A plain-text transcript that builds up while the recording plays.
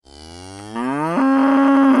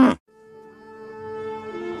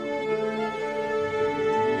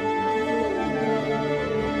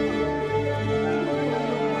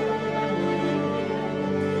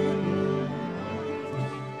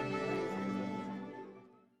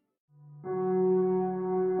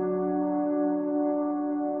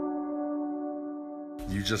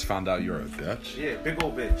you just found out you're a bitch? Yeah, big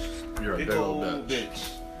old bitch. You're a big old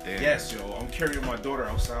bitch. Damn. Yes, yo. I'm carrying my daughter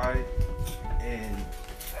outside, and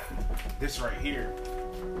this right here.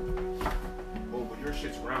 Oh, but your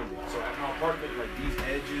shit's rounded. So at my apartment, like these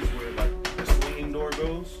edges where like the swinging door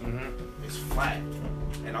goes, it's flat.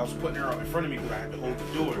 And I was putting her out in front of me because I had to hold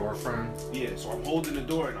the door. Door frame? Yeah, so I'm holding the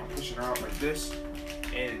door and I'm pushing her out like this.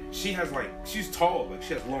 And she has like, she's tall, like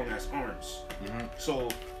she has long ass arms. So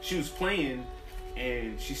she was playing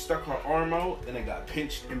and she stuck her arm out and it got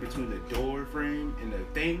pinched in between the door frame and the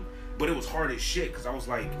thing. But it was hard as shit because I was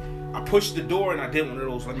like, I pushed the door and I did one of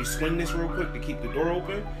those, let me swing this real quick to keep the door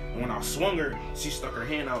open. And when I swung her, she stuck her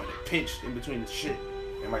hand out and it pinched in between the shit.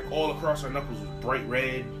 And like all across her knuckles was bright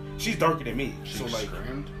red. She's darker than me. She so like,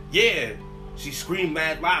 screamed? Yeah. She screamed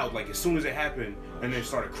mad loud, like as soon as it happened, and then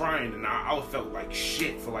started crying, and I felt like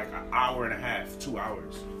shit for like an hour and a half, 2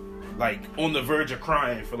 hours. Like on the verge of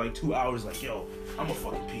crying for like 2 hours, like, yo, I'm a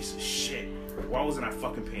fucking piece of shit. Why wasn't I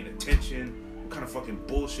fucking paying attention? What kind of fucking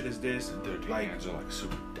bullshit is this? Their hands are like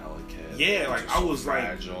super delicate. Yeah, like I was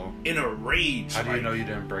fragile. Like in a rage. How do you like, know you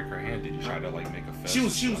didn't break her hand? Did you try to like make a fist?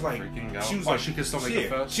 She was like, she could still make a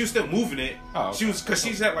fist. She was still moving it. Oh, okay. She was, cause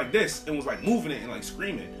she said like this and was like moving it and like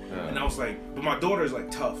screaming. Yeah. And I was like, but my daughter's like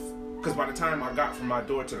tough. Cause by the time I got from my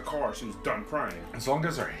door to the car, she was done crying. As long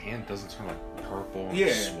as her hand doesn't turn like purple and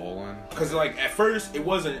swollen. Cause like at first it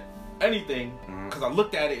wasn't anything. Cause I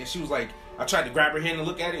looked at it and she was like, I tried to grab her hand and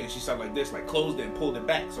look at it and she started like this, like closed it and pulled it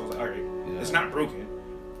back. So I was like, all right, it's not broken.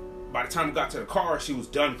 By the time we got to the car, she was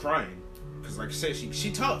done crying. Cause like I said,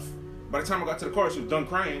 she tough. By the time I got to the car, she was done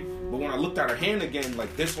crying. But when I looked at her hand again,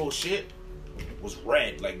 like this whole shit was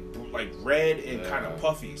red, like red and kind of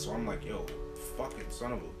puffy. So I'm like, yo, fucking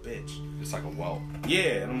son of a bitch. It's like a welt.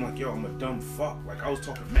 Yeah, and I'm like, yo, I'm a dumb fuck. Like I was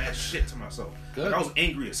talking mad shit to myself. Good. Like, I was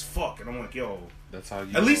angry as fuck, and I'm like, yo. That's how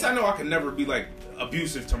you. At least I know I can never be like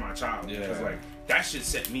abusive to my child. Yeah. Because like that shit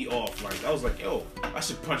set me off. Like I was like, yo, I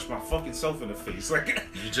should punch my fucking self in the face. Like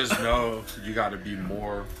you just know you got to be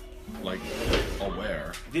more like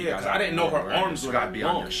aware. Yeah, because I didn't know her arms were got to be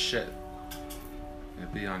on your shit.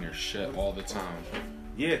 And be on your shit all the time.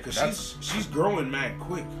 Yeah, because she's growing mad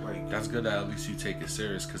quick. Like that's good that at least you take it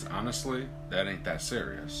serious. Because honestly, that ain't that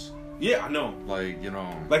serious. Yeah, I know. Like, you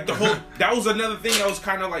know. Like the whole, that was another thing that was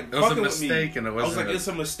kind of like it was a mistake and it was I was like, it's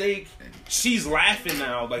a mistake. She's laughing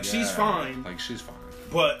now. Like, she's fine. Like, she's fine.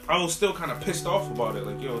 But I was still kind of pissed off about it.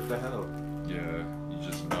 Like, yo, what the hell? Yeah, you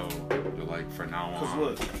just know. You're like, from now on,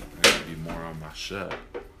 look, I gotta be more on my shit.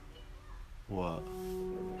 What?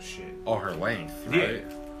 Oh, shit. Oh, her length, right?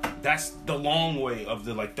 Yeah. That's the long way of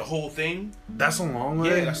the, like, the whole thing. That's a long way?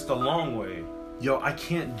 Yeah, that's the long way. Yo, I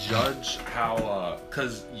can't judge how,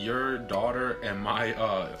 cause your daughter and my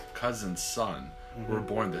cousin's son were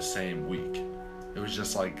born the same week. It was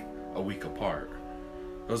just like a week apart.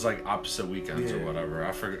 It was like opposite weekends or whatever.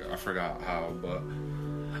 I forgot how, but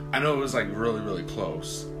I know it was like really, really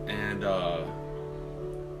close. And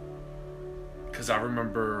cause I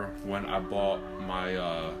remember when I bought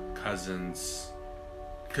my cousin's.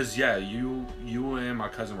 Cause you and my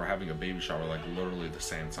cousin were having a baby shower like literally the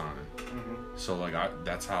same time. So like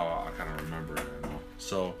that's how I kind of remember it. You know?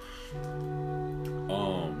 So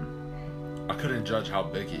I couldn't judge how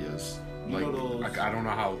big he is. Like I don't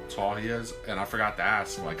know how tall he is, and I forgot to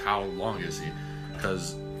ask like how long is he?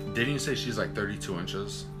 Cause didn't you say she's like 32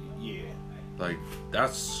 inches? Yeah. Like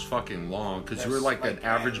that's fucking long. Cause you were like an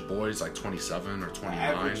average boy is like 27 or 29. The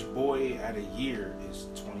average boy at a year is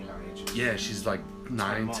 29 inches. Yeah, she's like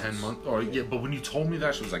 10 months. Or yeah, but when you told me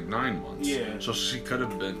that she was like 9 months. Yeah. So she could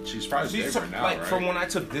have been. She's probably bigger now, like right? from when I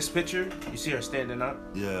took this picture, you see her standing up.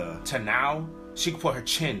 Yeah. To now, she could put her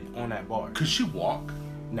chin on that bar. Could she walk?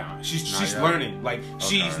 Nah, she's learning. Like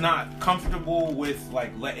she's not comfortable with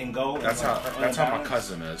like letting go. That's and, like, how my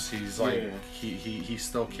cousin is. He's like he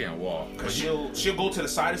still can't walk. Cause she'll go to the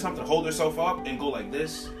side or something, hold herself up, and go like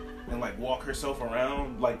this, and like walk herself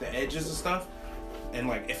around like the edges and stuff. And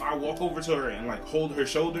like if I walk over to her and like hold her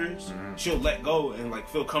shoulders, she'll let go and like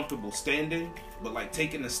feel comfortable standing. But like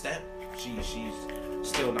taking a step, she's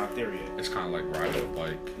still not there yet. It's kind of like riding a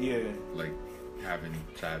bike. Yeah. Like having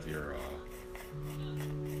to have your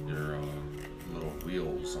little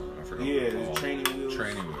wheels on. I forgot. Yeah, there's training wheels.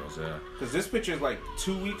 Training wheels, yeah. Cause this picture is like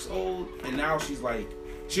 2 weeks old, and now she's like,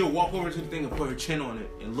 she'll walk over to the thing and put her chin on it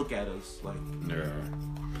and look at us like. Yeah.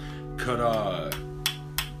 Could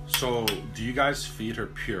So do you guys feed her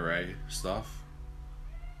puree stuff?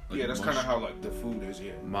 Like yeah, that's kind of how like the food is.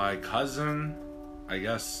 Yeah. My cousin, I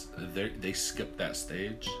guess they skip that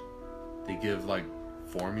stage. They give like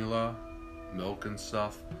formula, milk and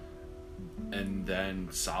stuff. and then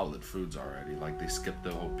solid foods already. Like they skipped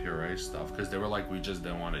the whole puree stuff because they were like, we just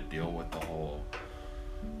didn't want to deal with the whole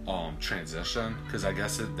transition, because I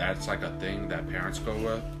guess that's like a thing that parents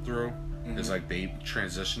go through. Is like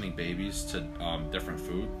transitioning babies to different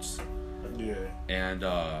foods. Yeah. And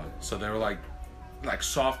so they were like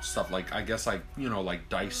soft stuff, like I guess like, you know, like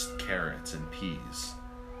diced carrots and peas,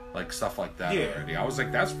 like stuff like that. Yeah. Already. I was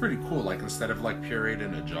like, that's pretty cool. Like instead of like pureed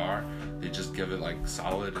in a jar, they just give it like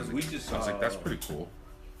solid. And we just I was like, that's pretty cool.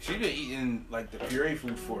 She been eating like the puree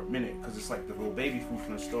food for a minute because it's like the little baby food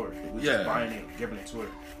from the store. We Yeah. just buying it, giving it to her.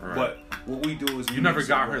 Right. But what we do is You never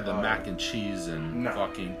got her the mac and cheese and no.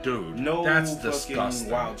 fucking dude. No, that's fucking disgusting.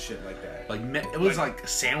 wild shit like that. Like it was like a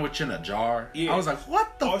sandwich in a jar. Yeah. I was like,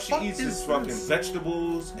 what the All fuck she eats is is fucking this?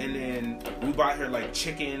 vegetables, and then we buy her like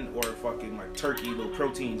chicken or fucking like turkey, little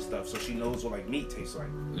protein stuff, so she knows what like meat tastes like.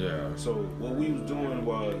 Yeah. So what we was doing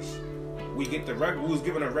was we was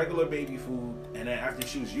giving her regular baby food, and then after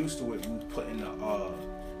she was used to it, we was putting the I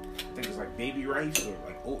think it's like baby rice or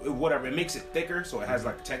like whatever. It makes it thicker, so it has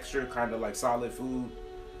like texture, kind of like solid food.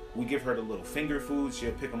 We give her the little finger foods.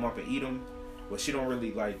 She'll pick them up and eat them, but she don't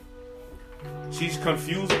really like. She's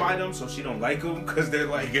confused by them, so she don't like them because they're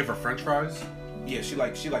like. You gave her French fries? Yeah, she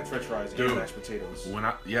like French fries Dude, and mashed potatoes.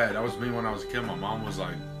 That was me when I was a kid. My mom was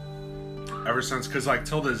like, ever since, because like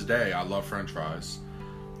till this day, I love French fries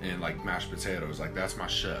and like mashed potatoes. Like that's my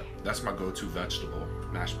shit. That's my go-to vegetable.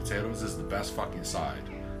 Mashed potatoes is the best fucking side.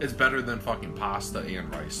 It's better than fucking pasta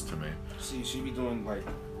and rice to me. See, she be doing like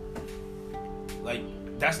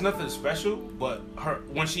that's nothing special, but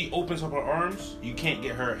when she opens up her arms, you can't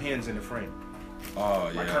get her hands in the frame. Oh,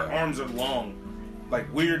 yeah. Like her arms are long,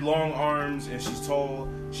 like weird long arms, and she's tall.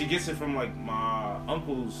 She gets it from like my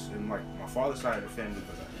uncles and like my father's side of the family.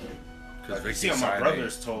 Because Like, see how my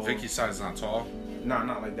brother's tall. Vicky's side's not tall. Nah,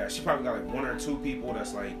 not like that. She probably got like one or two people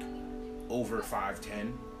that's like over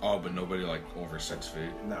 5'10". Oh, but nobody like over 6 feet.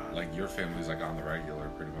 Nah. Like your family's like on the regular,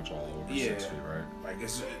 pretty much all over Yeah. 6 feet, right? Like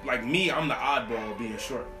it's like me, I'm the oddball being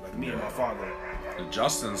short. Like me and my father. And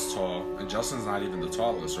Justin's tall, and Justin's not even the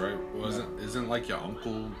tallest, right? Isn't like your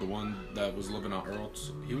uncle the one that was living on Earl?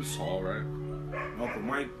 He was tall, right? Uncle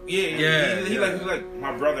Mike. Yeah, He yeah. like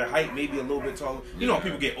my brother height, maybe a little bit taller. You know, when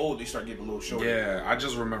people get old, they start getting a little shorter. Yeah, I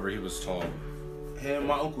just remember he was tall. Him,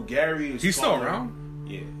 my uncle Gary is He's still taller. around?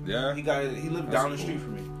 Yeah. Yeah? He lived down the street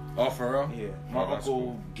from me. Oh, for real? Yeah. My Oh, that's uncle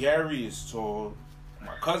cool. Gary is tall.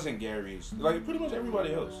 My cousin Gary is like pretty much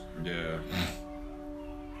everybody else. Yeah.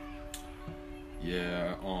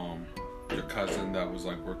 Yeah, your cousin that was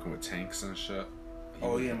like working with tanks and shit.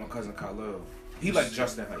 Oh yeah, my cousin Khalil. He like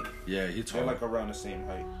Justin height. Yeah, he tall. They're like around the same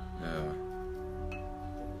height. Yeah.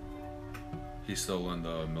 He's still in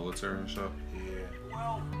the military and shit. Yeah.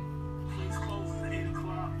 Well, please close at 8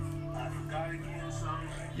 o'clock. I forgot again, son.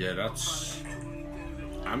 Yeah, that's.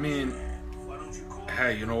 I mean,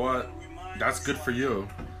 hey, you know what? That's good for you.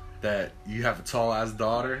 That you have a tall ass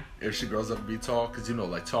daughter if she grows up to be tall, because you know,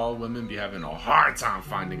 like tall women be having a hard time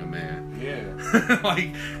finding a man. Yeah.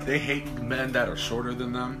 Like they hate men that are shorter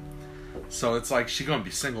than them. So it's like she gonna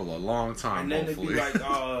be single a long time. And then it'd hopefully. be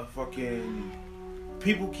like, fucking.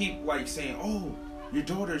 People keep like saying, "Oh, your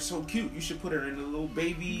daughter is so cute. You should put her in a little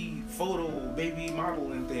baby photo, baby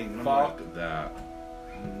modeling thing." And I'm Fuck that.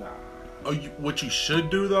 like, nah. Oh, what you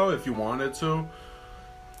should do though, if you wanted to,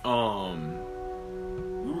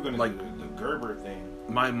 We were gonna like- do the Gerber thing.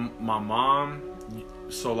 my mom,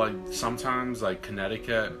 so like sometimes like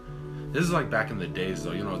Connecticut, this is like back in the days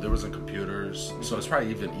though, you know, there wasn't computers, so it's probably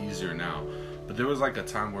even easier now, but there was like a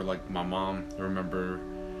time where like my mom, I remember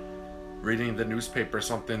reading the newspaper or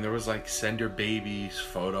something, there was like send your baby's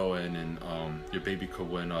photo in and your baby could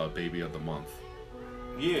win a baby of the month.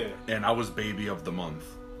 Yeah. And I was baby of the month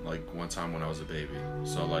like one time when I was a baby,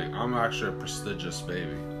 so like I'm actually a prestigious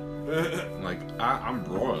baby. Like I'm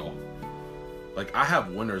royal. Like I have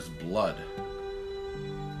winner's blood.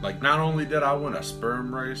 Like not only did I win a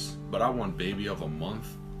sperm race, but I won baby of a month.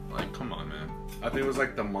 Like come on, man. I think it was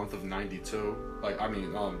like the month of 92. Like I mean,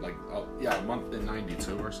 a month in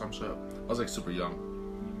 92 or some shit. I was like super young.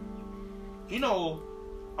 You know,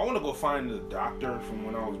 I want to go find the doctor from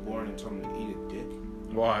when I was born and tell him to eat a dick.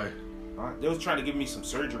 Why? They was trying to give me some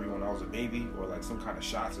surgery when I was a baby, or like some kind of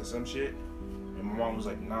shots or some shit. And my mom was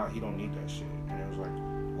like, "Nah, he don't need that shit." And I was like,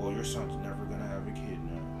 "Well, your son's never gonna have a kid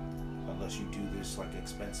now, unless you do this like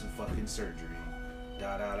expensive fucking surgery."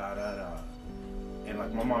 Da da da da da. And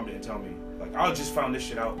like my mom didn't tell me. Like I just found this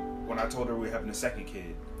shit out when I told her we were having a second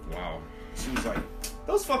kid. Wow. She was like,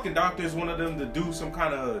 "Those fucking doctors wanted them to do some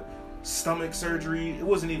kind of stomach surgery. It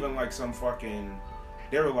wasn't even like some fucking.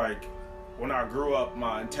 They were like, when I grew up,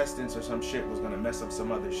 my intestines or some shit was gonna mess up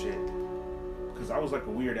some other shit. because I was like a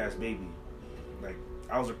weird ass baby. Like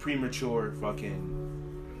I was a premature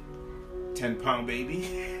fucking 10-pound baby.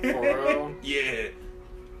 For real? Yeah.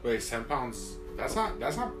 Wait, 10 pounds? That's not.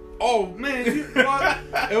 Oh man, what?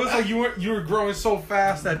 It was like you were growing so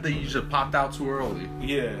fast that you just popped out too early.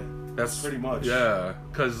 Yeah. That's pretty much. Yeah,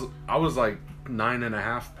 because I was like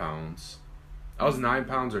 9.5 pounds. I was 9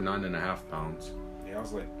 pounds or 9.5 pounds. Yeah, I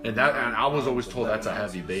was like. And I was always told 11 that's a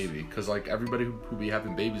heavy ounces. baby, because like everybody who be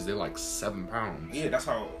having babies, they're like 7 pounds. Yeah, that's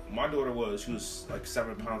how my daughter was. She was like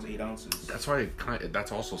 7 pounds 8 ounces. That's why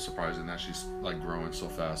that's also surprising that she's like growing so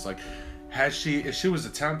fast. Like, if she was a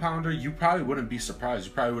 10-pounder, you probably wouldn't be surprised.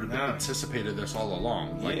 You probably would have anticipated this all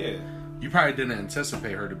along. Like, yeah. You probably didn't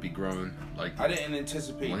anticipate her to be growing like. I didn't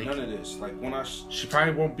anticipate lanky. none of this. Like when she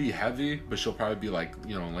probably won't be heavy, but she'll probably be like,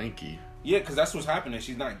 lanky. Yeah, because that's what's happening.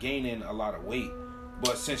 She's not gaining a lot of weight,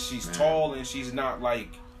 but since she's tall and she's not like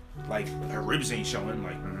her ribs ain't showing,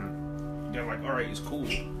 like they're like, all right, it's cool.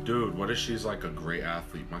 Dude, what if she's like a great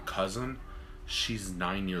athlete? My cousin, she's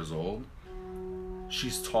 9 years old.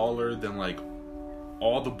 She's taller than like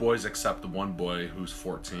all the boys except the one boy who's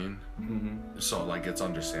 14. So like it's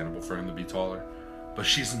understandable for him to be taller, but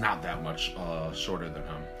she's not that much shorter than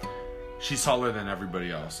him. She's taller than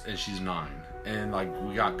everybody else, and she's 9. And like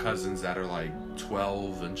we got cousins that are like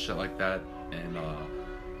 12 and shit like that, and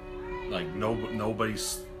like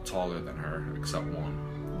nobody's taller than her except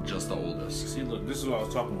one, just the oldest. See, look, this is what I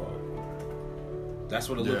was talking about. That's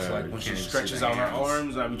what it looks Yeah, like you when she can't even stretches see the out her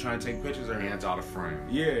hands. arms. I be trying to take pictures of her. Hands out of frame.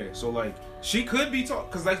 Yeah, so like she could be tall,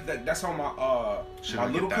 cause that's how my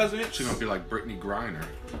little cousins. She's gonna be like Brittany Griner.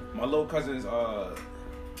 My little cousins,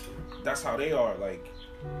 that's how they are. Like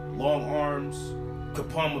long arms. Could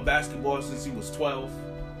palm a basketball since he was 12.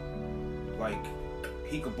 Like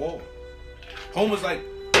he could ball. Home was like,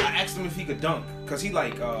 I asked him if he could dunk, cause he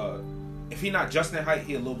like if he not just in height,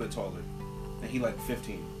 he a little bit taller, and he like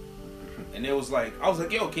 15. And it was like, I was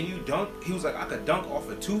like, yo, can you dunk? He was like, I could dunk off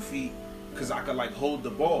of 2 feet, cause I could like hold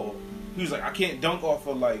the ball. He was like, I can't dunk off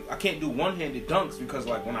of like, I can't do one-handed dunks because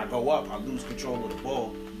like when I go up, I lose control of the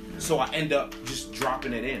ball, so I end up just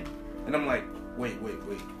dropping it in. And I'm like, wait,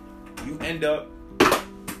 you end up.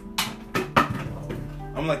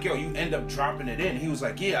 I'm like, yo, you end up dropping it in. He was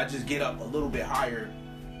like, yeah, I just get up a little bit higher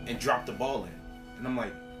and drop the ball in. And I'm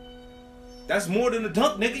like, that's more than a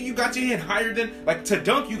dunk, nigga. You got your hand higher than, like, to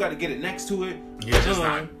dunk, you got to get it next to it. Yeah, just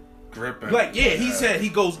not gripping. Like, yeah, he said he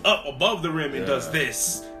goes up above the rim and does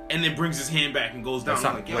this, and then brings his hand back and goes down. That's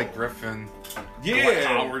I'm not like, yo. Blake Griffin. Yeah. Dwight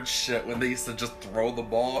Howard shit when they used to just throw the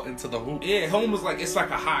ball into the hoop. Yeah, home was like, it's like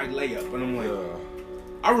a high layup. And I'm like,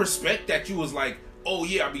 I respect that you was like, oh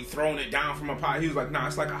yeah, I be throwing it down from up high. He was like, nah,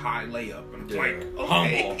 it's like a high layup. And I'm like,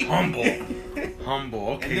 okay. Humble.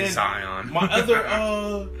 Okay, And then Zion. My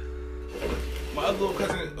other little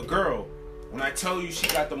cousin, a girl, when I tell you she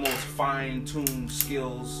got the most fine-tuned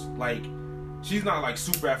skills, like, she's not like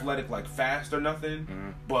super athletic, like fast or nothing,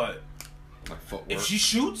 but Like footwork. if she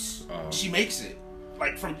shoots, she makes it.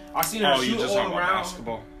 Like I seen her shoot just all talking about around.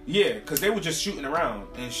 basketball? Yeah, because they were just shooting around,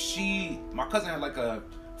 and my cousin had like a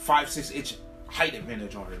 5-6 inch height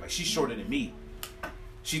advantage on her. Like she's shorter than me.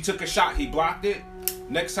 She took a shot, he blocked it.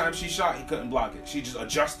 Next time she shot, he couldn't block it. She just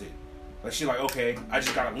adjusted. Like she like, okay, I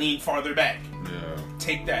just gotta lean farther back. Yeah.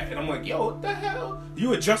 Take that. And I'm like, yo, what the hell?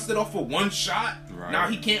 You adjusted off for one shot? Right. Now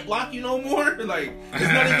he can't block you no more? Like,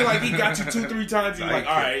 it's not even like he got you 2-3 times. He's like,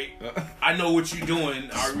 all right, I know what you're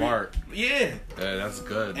doing. Smart. Yeah. Yeah, that's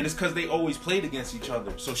good. And it's because they always played against each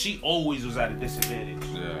other. So she always was at a disadvantage.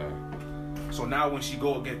 Yeah. So now when she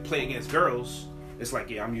play against girls, it's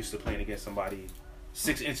like, yeah, I'm used to playing against somebody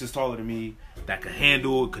 6 inches taller than me that could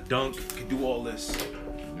handle, could dunk, could do all this.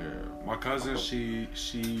 Yeah. My cousin,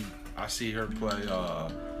 I see her play,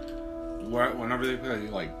 whenever they play,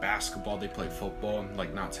 like, basketball, they play football,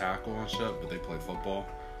 like, not tackle and shit, but they play football.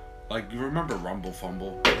 Like, you remember Rumble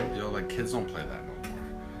Fumble? Like, kids don't play that no more.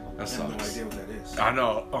 That I have no sucks. idea what that is. I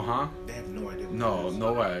know, They have no idea what No, that is.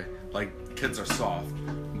 no way. Like, kids are soft.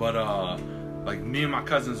 But, like, me and my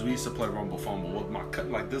cousins, we used to play Rumble Fumble with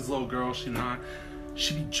like, this little girl, she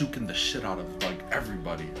be juking the shit out of, like,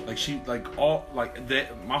 everybody. Like,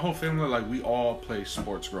 my whole family, like, we all play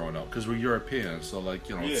sports growing up, because we're European, so, like,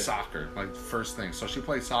 it's soccer, like, the first thing. So she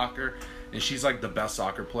plays soccer, and she's, like, the best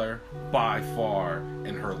soccer player, by far,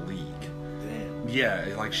 in her league. Damn.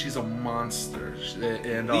 Yeah, like, she's a monster.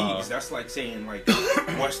 And, Leagues, that's like saying, like,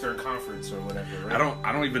 Western Conference or whatever, right?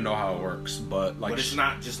 I don't even know how it works, but, like... But it's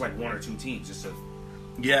not just, like, 1 or 2 teams, it's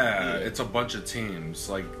Yeah, it's a bunch of teams.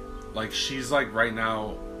 Like she's like right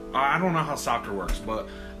now, I don't know how soccer works, but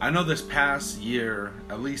I know this past year,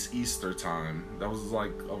 at least Easter time, that was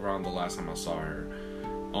like around the last time I saw her.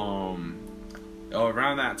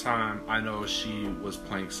 around that time, I know she was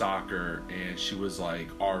playing soccer and she was like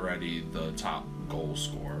already the top goal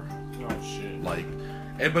scorer. Oh shit. Like,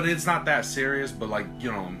 but it's not that serious. But like,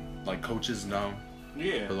 you know, like coaches know.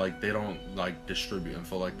 Yeah. But like they don't like distribute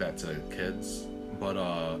info like that to kids. But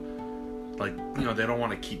like, you know, they don't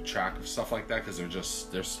want to keep track of stuff like that because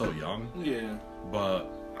they're still young. Yeah. But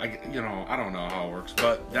I don't know how it works.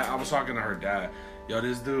 But I was talking to her dad. Yo,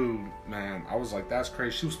 this dude, man, I was like, that's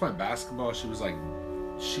crazy. She was playing basketball. She was like,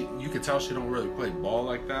 you could tell she don't really play ball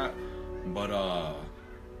like that. But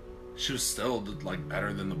she was still like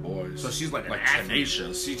better than the boys. So she's like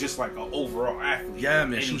tenacious. She's just like an overall athlete. Yeah,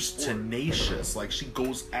 man, she was tenacious. Like she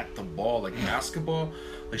goes at the ball, like basketball.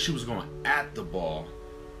 Like she was going at the ball.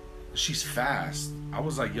 She's fast. I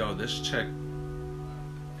was like, yo, this chick.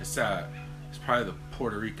 It's probably the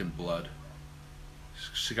Puerto Rican blood.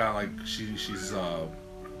 She got like she's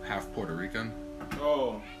half Puerto Rican.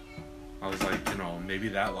 Oh. I was like, you know, maybe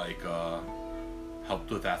that like helped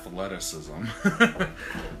with athleticism.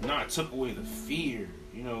 Nah, it took away the fear.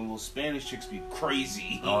 You know, little Spanish chicks be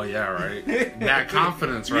crazy. Oh yeah, right. That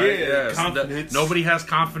confidence, right? Yeah, yes. confidence. Nobody has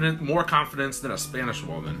more confidence than a Spanish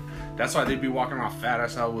woman. That's why they be walking around fat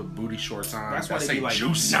as hell with booty shorts on. That's why they say be like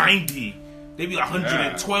juicy. 90. They be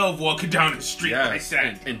 112 walking down the street like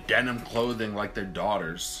that. In denim clothing like their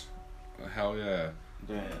daughters. Hell yeah.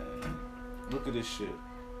 Damn. Look at this shit.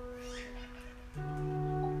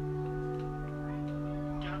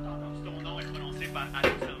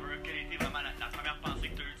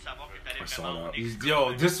 I saw that.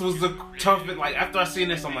 Yo, this was the toughest. Like, after I seen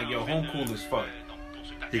this, I'm like, yo, home cool as fuck.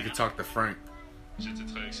 He could talk to Frank. J'étais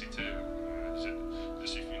très excité. Je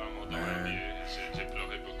suis finalement dans la vie. J'ai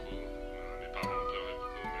pleuré beaucoup. Mes parents ont pleuré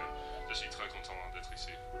beaucoup, mais je suis très content d'être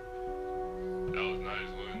ici. That was nice,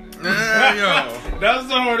 wasn't it? Yo. That was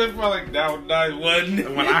the hardest part. Like, that was nice, wasn't it?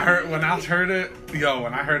 When I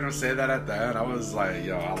heard him say that at the end, I was like,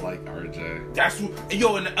 yo, I like RJ. That's what,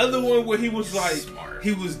 yo, and the other one where he was like, Smart.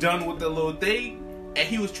 he was done with the little thing, and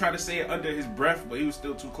he was trying to say it under his breath, but he was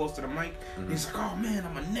still too close to the mic. He's like, oh man,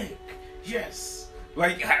 I'm a Nick. Yes.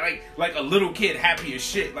 Like a little kid, happy as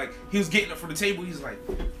shit. Like, he was getting up from the table, he's like,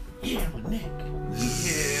 yeah, I'm a Nick.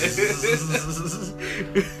 Yeah.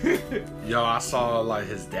 Yo, I saw like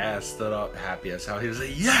his dad stood up happy as hell. He was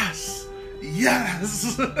like, yes,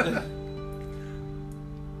 yes.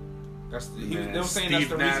 That's the, Man, they were saying Steve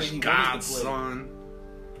that's the Nash, reason he wanted to play. godson.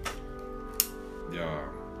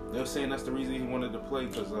 Yo, They were saying that's the reason he wanted to play,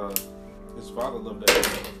 because his father loved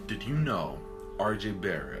that. did you know RJ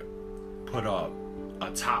Barrett put up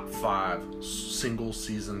a top 5 single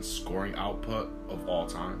season scoring output of all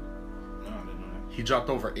time? No, I didn't know that. He dropped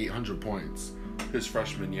over 800 points his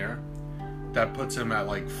freshman year. That puts him at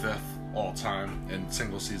like 5th all time in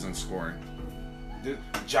single season scoring.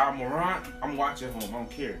 Ja Morant, I'm watching him. I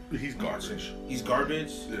don't care. He's I'm garbage. watching. He's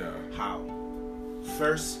garbage? Yeah. How?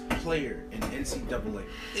 First player in NCAA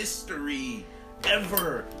history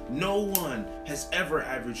ever. No one has ever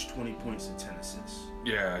averaged 20 points and 10 assists.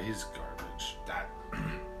 Yeah, he's garbage. That.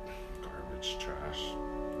 Garbage, trash.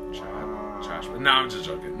 Wow. Trash. No, I'm just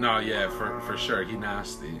joking. No, yeah, for sure. He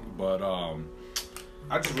nasty. But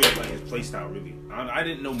I just really like his play style, really. I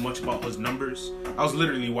didn't know much about his numbers. I was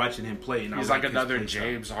literally watching him play, and he's I like liked his another play style.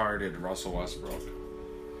 James Harden, Russell Westbrook.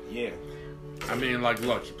 Yeah. I mean, like,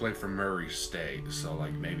 look, he played for Murray State, so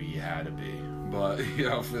like maybe he had to be. But you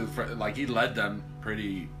know, like he led them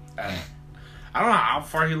pretty. I don't know how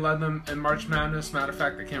far he led them in March Madness. Matter of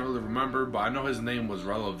fact, I can't really remember, but I know his name was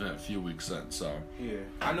relevant a few weeks in. So Yeah.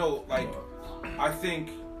 I know, like, I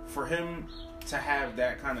think for him to have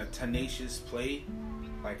that kind of tenacious play,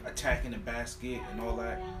 like attacking the basket and all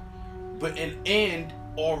that, but and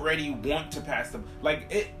already want to pass them, like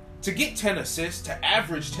it. To get 10 assists, to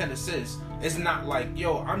average 10 assists, it's not like,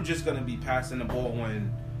 yo, I'm just going to be passing the ball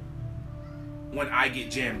when I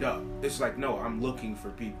get jammed up. It's like, no, I'm looking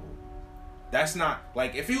for people. That's not,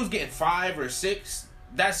 like, if he was getting 5 or 6,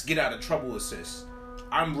 that's get out of trouble assists.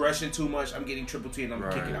 I'm rushing too much, I'm getting triple teamed, I'm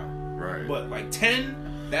going to kick it out. Right. But, like,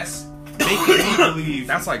 10, that's making me believe.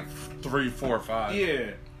 That's like 3, 4, 5.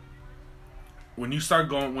 Yeah. When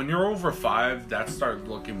you're over 5, that starts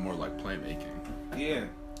looking more like playmaking. Yeah.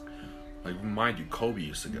 Like, mind you, Kobe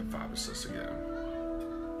used to get 5 assists a game.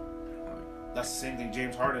 That's the same thing.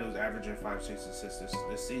 James Harden was averaging 5-6 assists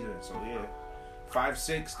this season. So, yeah.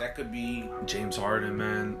 5-6, that could be... James Harden,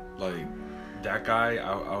 man, like, that guy,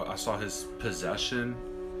 I saw his possession,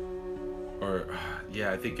 or,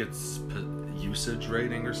 yeah, I think it's usage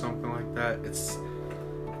rating or something like that. It's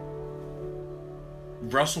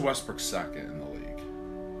Russell Westbrook second in the league,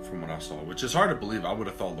 from what I saw, which is hard to believe. I would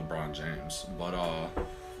have thought LeBron James, but,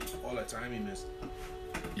 all that time he missed.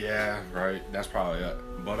 Yeah, right. That's probably it.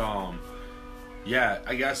 But yeah,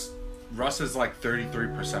 I guess Russ is like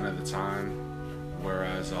 33% of the time,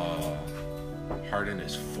 whereas Harden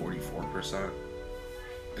is 44%.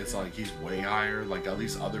 It's like he's way higher. Like at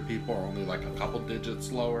least other people are only like a couple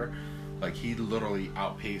digits lower. Like he literally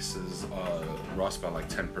outpaces Russ by like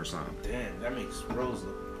 10%. Damn, that makes Rose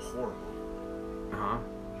look horrible.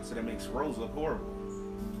 So that makes Rose look horrible.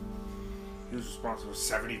 He was responsible for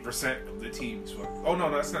 70% of the team's. Oh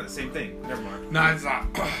no, that's not the same thing. Never mind. No, it's not.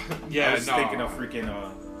 Yeah, I was thinking of freaking.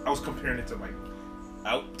 I was comparing it to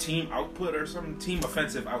like team output or some team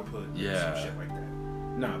offensive output. Yeah, some shit like that.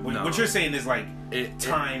 Nah, what you're saying is like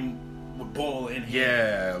time with ball in hand.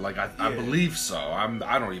 Yeah, like I believe so.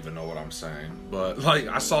 I don't even know what I'm saying, but like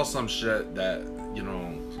I saw some shit that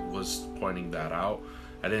was pointing that out.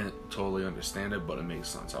 I didn't totally understand it, but it makes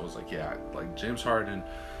sense. I was like, yeah, like James Harden,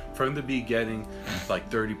 for him to be getting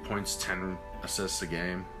like 30 points, 10 assists a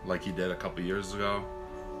game, like he did a couple years ago,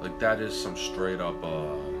 like that is some straight up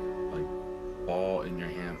like ball in your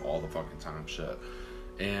hand all the fucking time shit.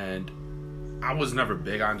 And I was never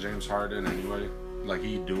big on James Harden anyway. Like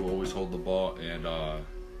he do always hold the ball and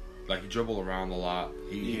like he dribble around a lot.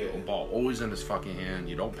 He ball always in his fucking hand.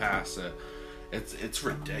 You don't pass it. It's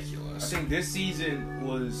ridiculous. I think this season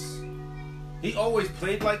was. He always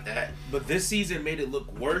played like that, but this season made it look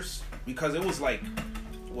worse because it was like,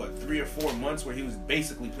 3 or 4 months where he was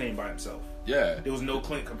basically playing by himself. Yeah. There was no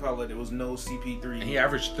Clint Capella. There was no CP3. And he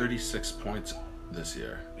averaged 36 points this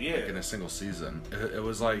year. Yeah. Like in a single season. It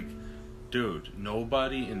was like, dude,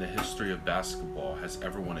 nobody in the history of basketball has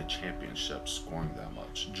ever won a championship scoring that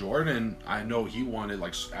much. Jordan, I know he won it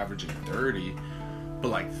like averaging 30. But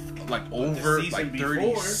like over like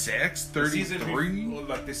 36, 33?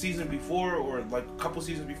 Like the season before or like a couple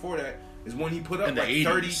seasons before that is when he put up like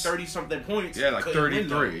 30 something points. Yeah, like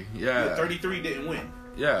 33. Yeah. 33 didn't win.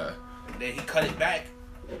 Yeah. And then he cut it back.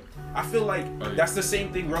 I feel like that's the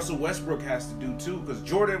same thing Russell Westbrook has to do too, because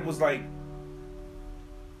Jordan was like,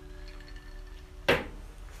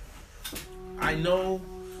 I know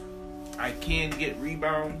I can get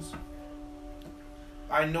rebounds.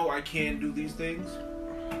 I know I can do these things,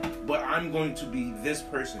 but I'm going to be this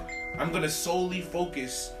person. I'm going to solely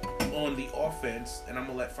focus on the offense, and I'm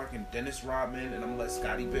going to let fucking Dennis Rodman and I'm going to let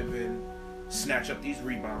Scottie Pippen snatch up these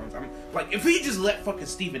rebounds. I'm like, if he just let fucking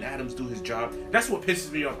Steven Adams do his job, that's what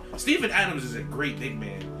pisses me off. Steven Adams is a great big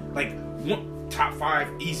man. Like, top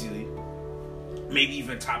 5 easily. Maybe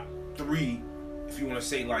even top 3, if you want to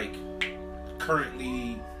say, like,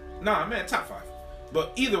 currently. Nah, man, top 5.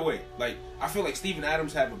 But either way, like, I feel like Steven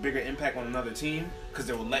Adams have a bigger impact on another team because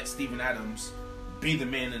they will let Steven Adams be the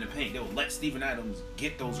man in the paint. They will let Steven Adams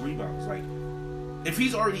get those rebounds. Like, if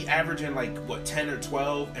he's already averaging, like, 10 or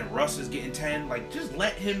 12 and Russ is getting 10, like, just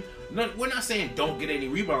let him. No, we're not saying don't get any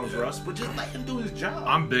rebounds, Russ, but just let him do his job.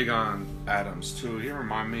 I'm big on Adams, too. He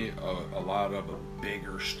remind me a lot of a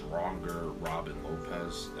bigger, stronger Robin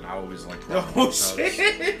Lopez. And I always like Robin Lopez.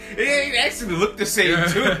 Shit. It actually looked the same,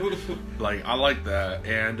 too. Like, I like that.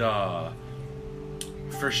 And,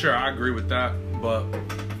 for sure, I agree with that. But,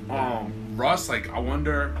 Russ, like, I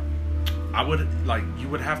wonder, you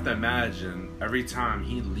would have to imagine every time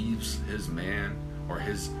he leaves his man or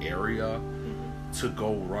his area to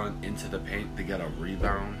go run into the paint to get a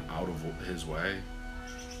rebound out of his way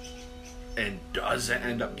and doesn't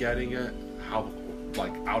end up getting it, how,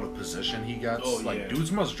 like, out of position he gets.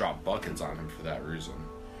 Dudes must drop buckets on him for that reason.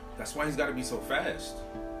 That's why he's got to be so fast.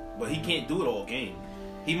 But he can't do it all game.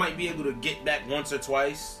 He might be able to get back once or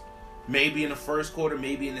twice, maybe in the first quarter,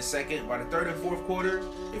 maybe in the second. By the third and fourth quarter,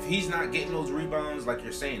 if he's not getting those rebounds, like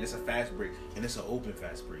you're saying, it's a fast break, and it's an open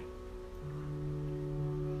fast break.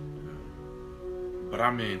 But I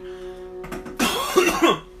mean,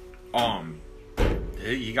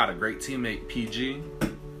 he got a great teammate, PG.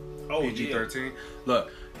 PG-13. Yeah.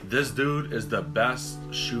 Look, this dude is the best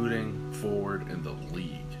shooting forward in the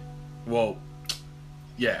league. Well,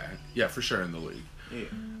 yeah, for sure in the league. Yeah.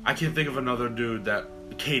 I can't think of another dude that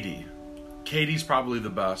KD. KD's probably the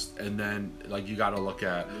best, and then like you got to look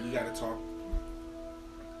at. You got to talk.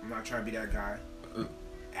 I'm not trying to be that guy.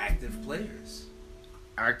 Active players.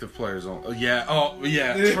 Active players on. Yeah. Oh,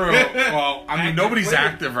 yeah. True. Well, I mean, nobody's players.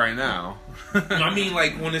 Active right now. I mean,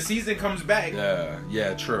 like when the season comes back.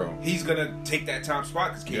 Yeah. True. He's gonna take that top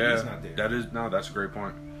spot because KD's not there. That's a great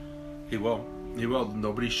point. He will.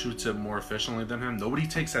 Nobody shoots it more efficiently than him. Nobody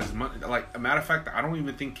takes as much. Like a matter of fact, I don't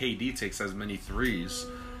even think KD takes as many threes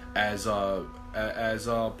as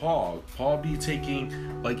Paul. Paul be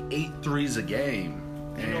taking like 8 threes a game,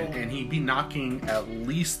 and he be knocking at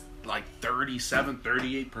least like 37,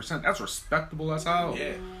 38%. That's respectable as hell.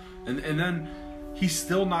 Yeah. And then he's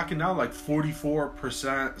still knocking down like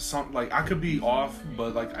 44%. Something like I could be off,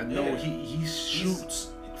 but like I know he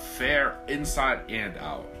shoots fair inside and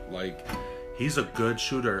out. Like he's a good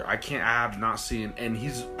shooter. I have not seen, and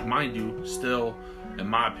he's, mind you, still, in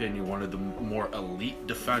my opinion, one of the more elite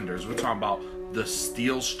defenders. We're talking about the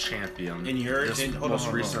steals champion. In your recent.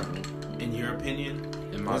 In your opinion,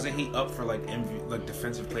 wasn't he up for like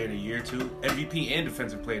defensive player of the year too? MVP and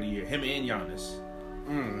defensive player of the year. Him and Giannis.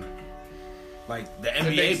 Like the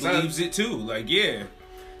NBA believes it too. Like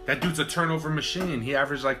that dude's a turnover machine. He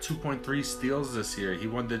averaged like 2.3 steals this year.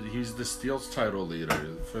 He's the steals title leader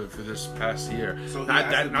for this past year. So not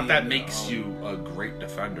that makes you a great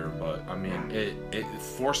defender, but I mean it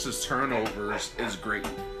forces turnovers is great.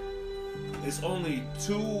 There's only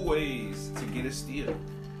 2 ways to get a steal,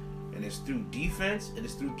 and it's through defense and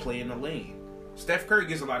it's through playing the lane. Steph Curry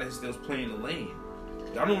gets a lot of his steals playing the lane.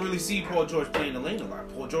 I don't really see Paul George playing the lane a lot.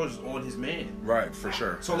 Paul George is on his man. Right, for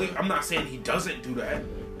sure. So I'm not saying he doesn't do that.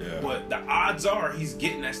 Yeah. But the odds are he's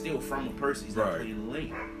getting that steal from a person. He's not playing the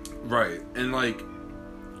lane. Right. And like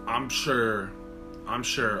I'm sure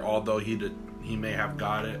although he may have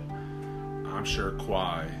got it, I'm sure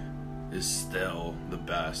Kawhi is still the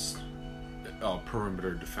best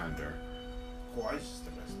perimeter defender. Kawhi's just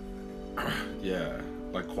the best defender. Yeah.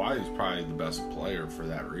 Like Kawhi is probably the best player for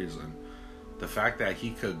that reason. The fact that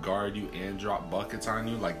he could guard you and drop buckets on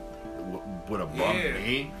you, like, would have bummed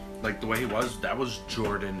me. Like, the way he was, that was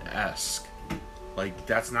Jordan-esque. Like,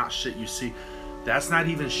 that's not shit you see. That's not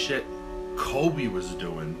even shit Kobe was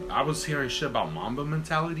doing. I was hearing shit about Mamba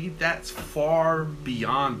mentality. That's far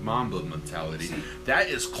beyond Mamba mentality. That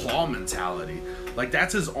is claw mentality. Like,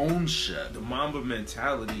 that's his own shit. The Mamba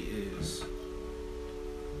mentality is,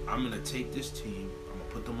 I'm going to take this team, I'm going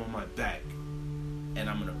to put them on my back, and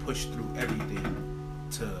I'm gonna push through everything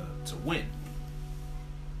to win.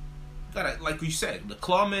 Gotta, like you said, the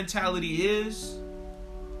claw mentality is,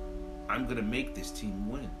 I'm gonna make this team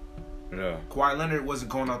win. Yeah. Kawhi Leonard wasn't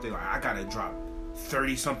going out there like, I gotta drop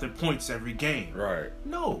 30 something points every game. Right.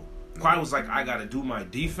 No. Kawhi was like, I gotta do my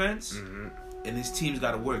defense, and this team's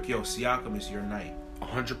gotta work. Yo, Siakam, it's your night.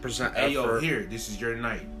 100% effort. Hey, yo, here, this is your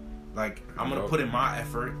night. Like, I'm going to put in my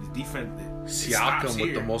effort. The defense... Siakam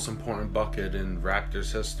with the most important bucket in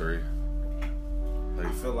Raptors history. Like,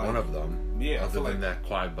 I feel like... One of them. Yeah, other than that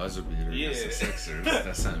Kawhi buzzer beater against the Sixers.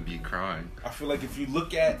 That's something to be crying. I feel like if you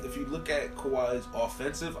look at Kawhi's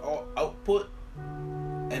offensive output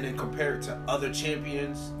and then compare it to other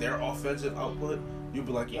champions, their offensive output, you'll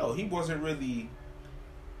be like, yo, he wasn't really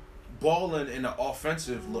balling in the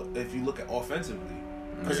offensive look if you look at offensively.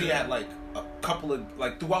 Because he had, like, a couple of,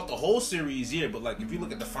 like, throughout the whole series, but, like, if you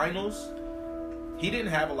look at the finals, he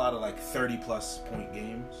didn't have a lot of, like, 30-plus point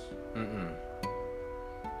games.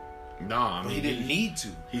 Nah, I mean, he didn't need to.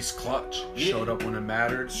 He's clutch. Yeah. Showed up when it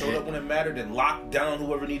mattered. Showed up when it mattered and locked down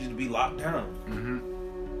whoever needed to be locked down.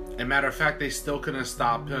 And matter of fact, they still couldn't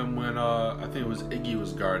stop him when, I think it was Iggy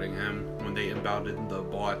was guarding him when they inbounded the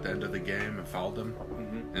ball at the end of the game and fouled him.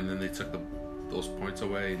 And then they took those points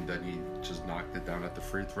away, and then he just knocked it down at the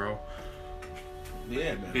free throw.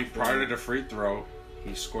 Yeah, man. Prior to the free throw,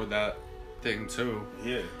 he scored that thing too.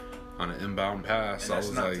 Yeah. On an inbound pass. I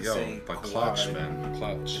was like, yo, the clutch, man.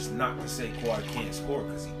 Clutch. It's not to say Kawhi can't score,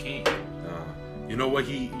 because he can't. You know what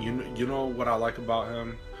you know what I like about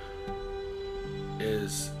him?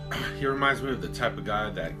 Is he reminds me of the type of guy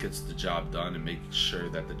that gets the job done and makes sure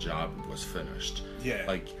that the job was finished. Yeah.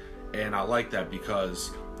 Like, and I like that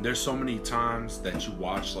because there's so many times that you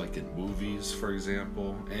watch, like in movies, for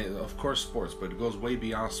example, and of course sports, but it goes way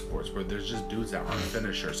beyond sports, where there's just dudes that aren't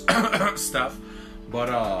finishers, stuff.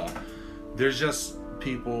 But there's just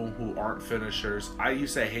people who aren't finishers. I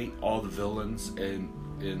used to hate all the villains in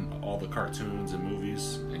all the cartoons and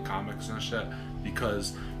movies and comics and shit,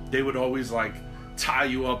 because they would always like tie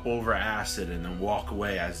you up over acid and then walk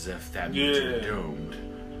away as if that means you're doomed.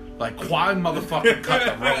 Like, Kawhi motherfucking cut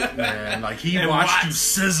the rope, man. Like, he watched you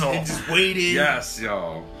sizzle. And just waited. Yes,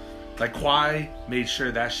 yo. Like, Kawhi made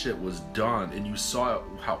sure that shit was done, and you saw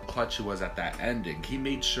how clutch he was at that ending. He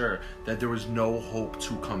made sure that there was no hope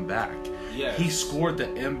to come back. Yes. He scored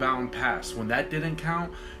the inbound pass. When that didn't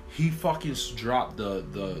count, he fucking dropped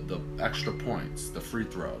the extra points, the free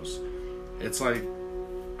throws. It's like...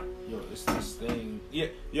 Yo, it's this thing. Yeah,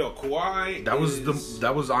 yo, Kawhi.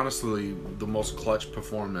 That was honestly the most clutch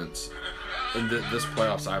performance in this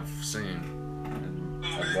playoffs I've seen in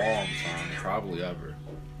a long time, probably ever.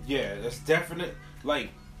 Yeah, that's definite.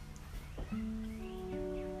 Like,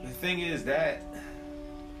 the thing is that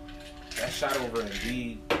shot over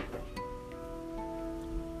Embiid,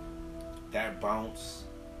 that bounce,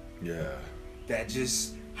 yeah, that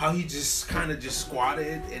just how he just kind of just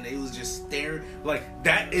squatted and they was just staring. Like,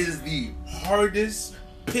 that is the hardest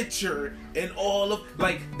picture in all of,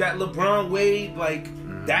 like, that LeBron Wade, like,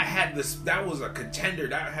 that had this, that was a contender.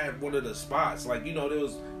 That had one of the spots. Like, you know, there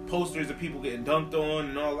was posters of people getting dunked on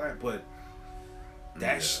and all that, but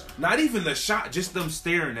that not even the shot, just them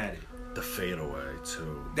staring at it. The fadeaway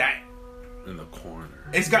too. That in the corner.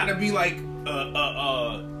 It's got to be like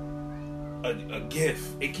a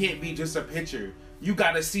gif. It can't be just a picture. You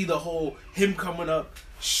got to see the whole him coming up,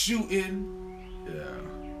 shooting. Yeah.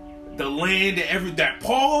 The land and that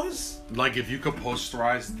pause. Like, if you could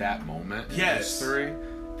posterize that moment in history,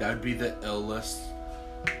 that'd be the illest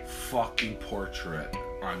fucking portrait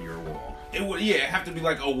on your wall. It would, yeah, it have to be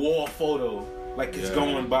like a wall photo, like it's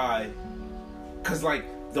going by. Cause like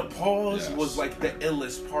the pause was like the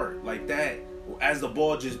illest part, like that. As the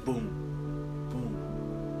ball just boom, boom,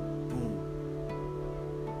 boom.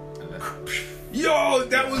 And then, yo,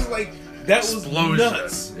 that was like that explosion. Was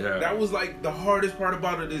nuts. Yeah. That was like the hardest part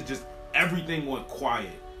about it is just everything went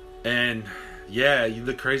quiet. And yeah,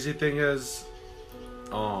 the crazy thing is,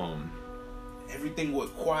 everything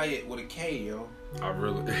went quiet with a K, yo. I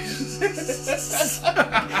really.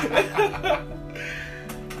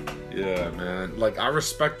 Yeah, man. Like, I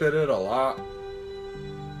respected it a lot.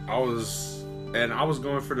 I was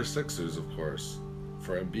going for the Sixers, of course,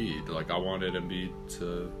 for Embiid. Like, I wanted Embiid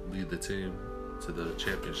to lead the team to the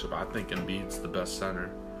championship. I think Embiid's the best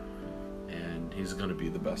center, and he's going to be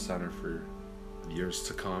the best center for years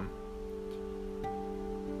to come.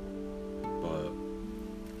 But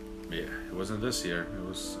yeah, it wasn't this year. It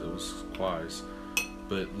was Kawhi's.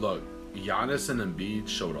 But look, Giannis and Embiid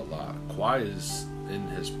showed a lot. Kawhi is in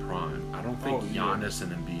his prime. I don't think Giannis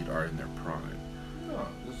and Embiid are in their prime. No,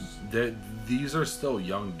 these are still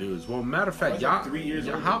young dudes. Well, matter of fact, like 3 years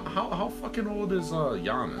old. How fucking old is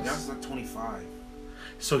Giannis? Giannis is like 25.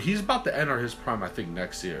 So he's about to enter his prime, I think,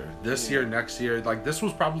 next year. Next year. Like, this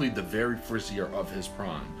was probably the very first year of his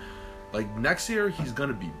prime. Like, next year, he's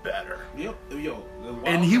gonna be better. Yep. Yo.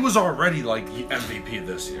 And he was already, like, MVP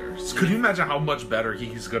this year. So could you imagine how much better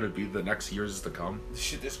he's gonna be the next years to come? The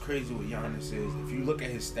shit that's crazy with Giannis is, if you look at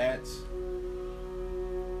his stats,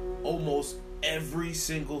 almost every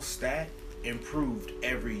single stat improved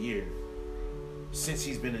every year since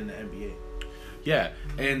he's been in the NBA. Yeah,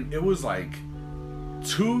 and it was, like,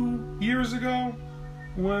 2 years ago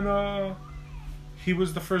when, he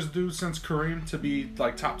was the first dude since Kareem to be,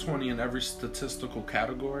 like, top 20 in every statistical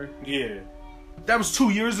category. Yeah. That was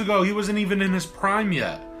 2 years ago. He wasn't even in his prime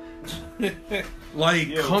yet.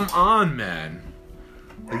 Like, come on, man.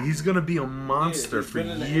 Like, he's going to be a monster for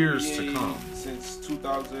years to come. Since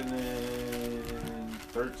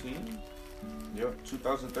 2013? Yep,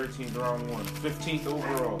 2013 round one. 15th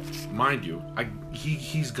overall. Mind you,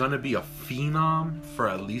 he's going to be a phenom for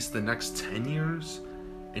at least the next 10 years.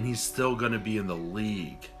 And he's still going to be in the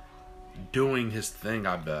league doing his thing,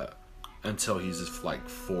 I bet, until he's just like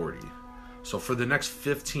 40. So for the next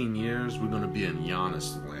 15 years, we're going to be in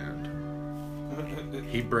Giannis land.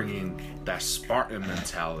 He bringing that Spartan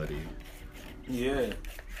mentality. Yeah.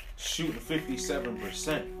 Shooting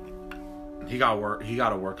 57%. He got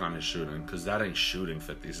to work on his shooting, because that ain't shooting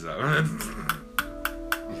 57.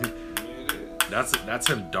 That's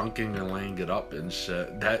him dunking and laying it up and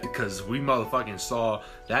shit. That, because we motherfucking saw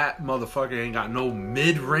that motherfucker ain't got no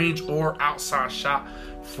mid-range or outside shot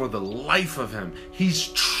for the life of him. He's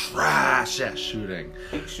trash at shooting.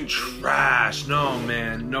 Trash. No,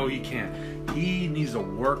 man. No, he can't. He needs to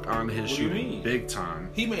work on his shooting big time.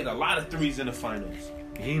 He made a lot of threes in the finals.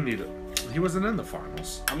 He wasn't in the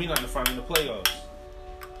finals. I mean, not in the finals, in the playoffs.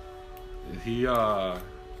 He,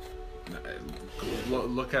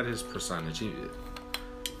 look at his percentage.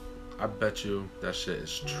 I bet you that shit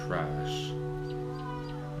is trash.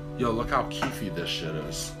 Yo, look how keefy this shit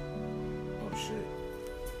is. Oh shit.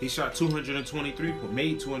 He shot 223, but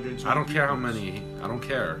made 223. I don't care how many. I don't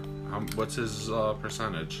care. What's his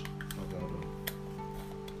percentage?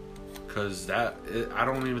 Because I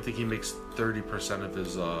don't even think he makes 30% of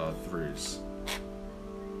his threes.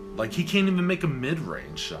 Like, he can't even make a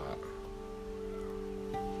mid-range shot.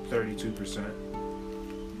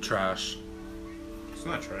 32%. Trash. It's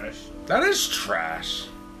not trash. That is trash.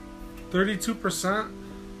 32%?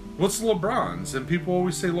 What's LeBron's? And people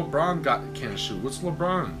always say LeBron can't shoot. What's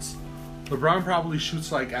LeBron's? LeBron probably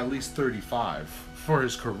shoots like at least 35 for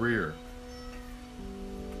his career.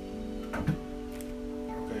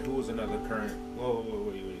 Okay, who was another current? Whoa,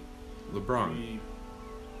 wait. LeBron.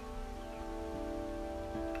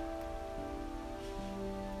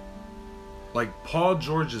 Like, Paul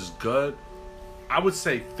George is good. I would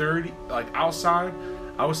say 30, like outside,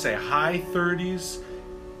 I would say high 30s.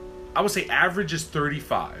 I would say average is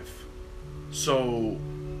 35. So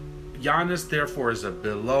Giannis, therefore, is a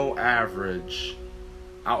below average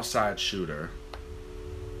outside shooter.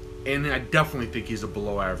 And I definitely think he's a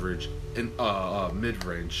below average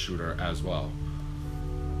mid-range shooter as well.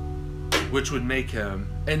 Which would make him...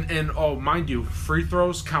 And oh, mind you, free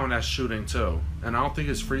throws count as shooting too. And I don't think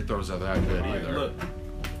his free throws are that good either. Look.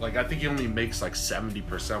 Like, I think he only makes like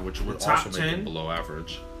 70%, which would top also make 10? him below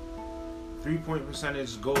average. 3-point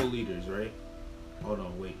percentage goal leaders, right? Hold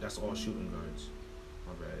on, wait. That's all shooting guards.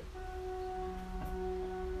 My bad.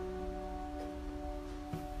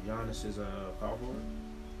 Giannis is a power forward?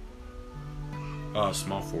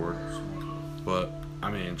 Small forward. But, I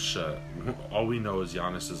mean, shit. All we know is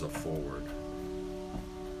Giannis is a forward.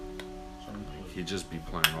 He just be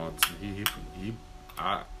playing all...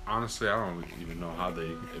 honestly, I don't even know how they...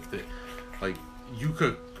 If they... Like, you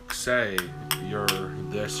could say you're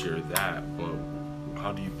this, you're that, but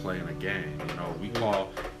how do you play in a game? You know, we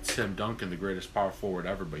call Tim Duncan the greatest power forward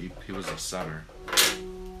ever, but he was a center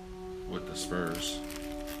with the Spurs.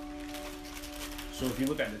 So if you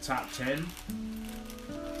look at the top 10,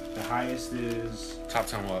 the highest is... Top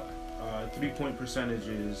 10 what? 3-point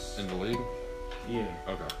percentages. In the league? Yeah.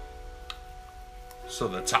 Okay. So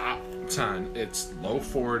the top 10, it's low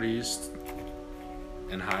 40s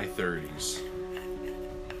and high 30s.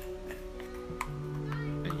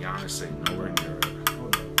 And Giannis ain't nowhere near it.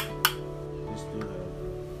 Hold on. Let's do that.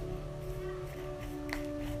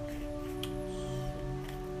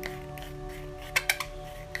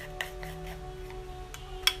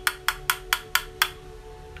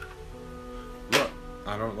 Look,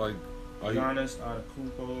 I don't like... Giannis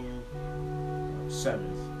Antetokounmpo,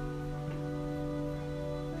 7th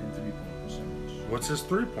in 3-point percentage. What's his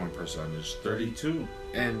 3-point percentage? 32.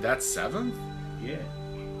 And that's 7th? Yeah.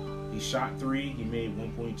 He shot 3. He made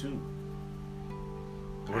 1.2.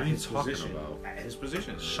 What are you talking about? At his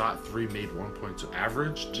position. Shot 3, made 1.2.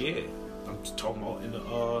 Averaged? Yeah. I'm talking about in the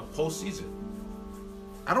postseason.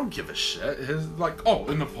 I don't give a shit. His in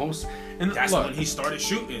the post. And That's look, when he started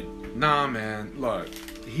shooting. Nah, man. Look,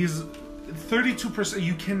 he's 32%.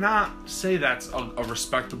 You cannot say that's a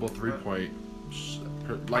respectable 3-point.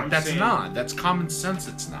 Like, that's not. That's common sense.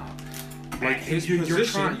 It's not. Like, his you're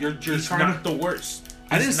position, you're he's trying not to. the worst.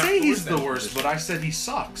 I didn't say he's the at worst, position. but I said he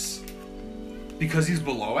sucks because he's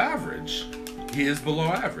below average. He is below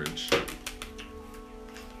average.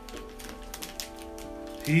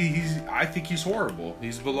 I think he's horrible.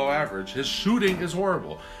 He's below average. His shooting is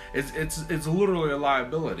horrible. It's literally a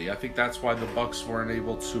liability. I think that's why the Bucks weren't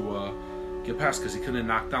able to get past, because he couldn't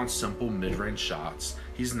knock down simple mid-range shots.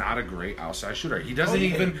 He's not a great outside shooter. He doesn't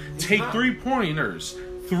even take 3-pointers.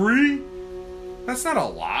 3? That's not a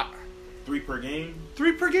lot. 3 per game.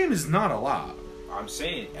 3 per game is not a lot. I'm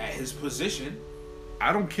saying at his position.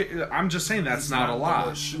 I don't care. I'm just saying that's not a lot. The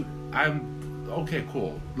worst shooter. Okay,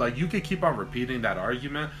 cool. Like, you could keep on repeating that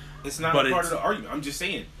argument. It's not a part of the argument. I'm just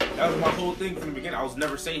saying. That was my whole thing from the beginning. I was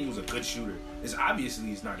never saying he was a good shooter. It's obviously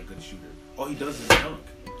he's not a good shooter. All he does is dunk.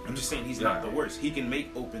 I'm just saying he's not the worst. He can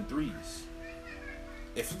make open threes.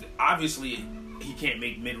 Obviously he can't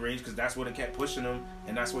make mid-range because that's what it kept pushing him,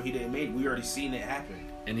 and that's what he didn't make. We already seen it happen.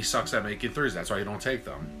 And he sucks at making threes. That's why you don't take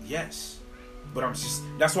them. Yes. But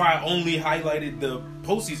that's why I only highlighted the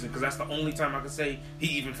postseason, because that's the only time I could say he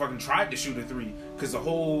even fucking tried to shoot a 3. Because the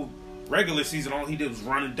whole regular season, all he did was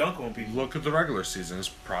run and dunk on people. Look at the regular season. It's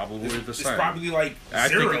probably the same. It's probably like I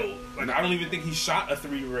 0. I don't even think he shot a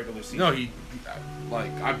 3 regular season. No,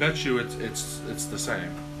 I bet you it's the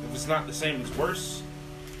same. If it's not the same, it's worse.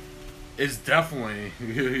 It's definitely,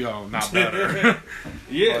 not better.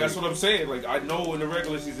 Yeah, that's what I'm saying. Like, I know in the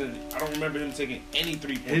regular season, I don't remember him taking any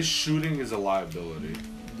 3-pointers. His shooting is a liability.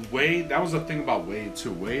 Wade, that was the thing about Wade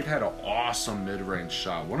too. Wade had an awesome mid-range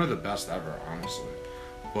shot, one of the best ever, honestly.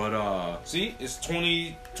 But see, it's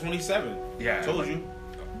 27. Yeah, I told you.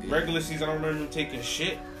 Regular season, I don't remember him taking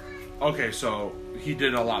shit. Okay, so he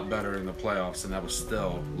did a lot better in the playoffs, and that was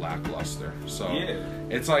still lackluster. So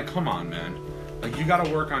it's like, come on, man. Like, you got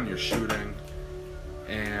to work on your shooting,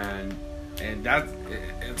 and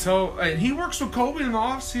he works with Kobe in the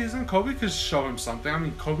offseason. Kobe could show him something. I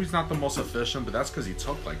mean, Kobe's not the most efficient, but that's because he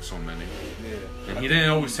took like so many. Yeah. And he didn't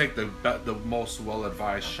always take the most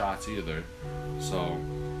well-advised shots either. So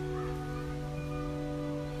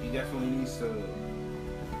he definitely needs to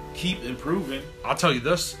keep improving. I'll tell you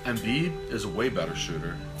this: Embiid is a way better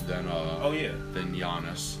shooter than than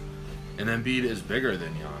Giannis, and Embiid is bigger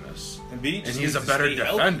than Giannis. Embiid, and he's a better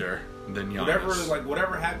defender than Giannis.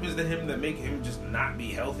 Whatever happens to him that make him just not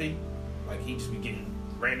be healthy, like he just be getting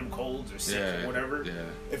random colds or sick or whatever. Yeah.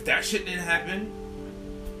 If that shit didn't happen,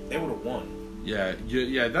 they would have won. Yeah.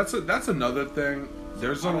 That's another thing.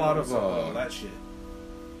 There's a lot of all that shit.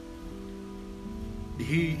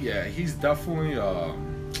 He's definitely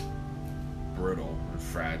brittle and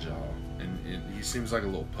fragile, and he seems like a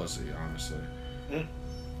little pussy, honestly.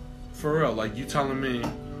 For real, like you telling me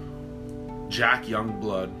Jack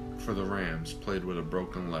Youngblood for the Rams played with a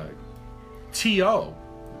broken leg. T.O.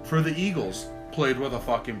 for the Eagles played with a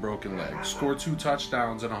fucking broken leg. Scored 2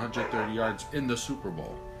 touchdowns and 130 yards in the Super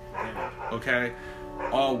Bowl. Okay?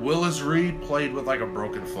 Willis Reed played with like a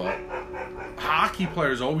broken foot. Hockey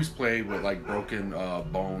players always play with like broken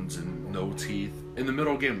bones and no teeth. In the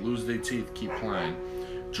middle game, lose their teeth, keep playing.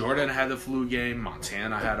 Jordan had a flu game.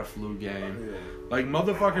 Montana had a flu game. Like,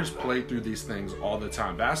 motherfuckers play through these things all the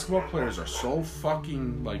time. Basketball players are so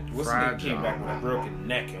fucking, like, fragile. Came back with a broken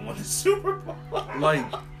neck and won the Super Bowl. Like,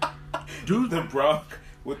 dude. The Brock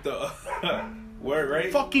with the... where,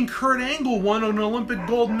 right? Fucking Kurt Angle won an Olympic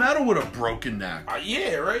gold medal with a broken neck.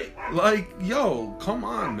 Yeah, right? Like, yo, come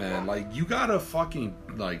on, man. Like, you gotta fucking,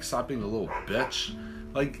 like, stop being a little bitch.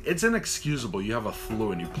 Like, it's inexcusable. You have a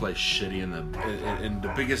flu and you play shitty in the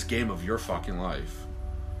biggest game of your fucking life.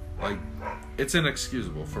 Like, it's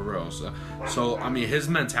inexcusable, for real. So I mean, his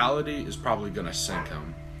mentality is probably gonna sink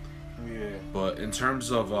him. Yeah. But in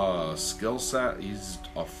terms of skill set, he's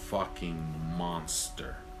a fucking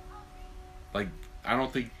monster. Like, I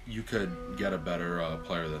don't think you could get a better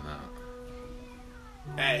player than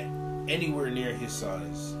that. At anywhere near his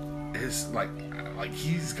size. His like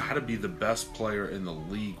he's got to be the best player in the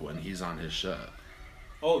league when he's on his shit.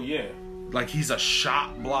 Oh yeah. Like, he's a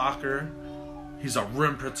shot blocker, he's a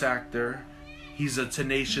rim protector, he's a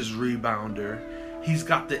tenacious rebounder, he's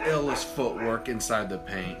got the illest footwork inside the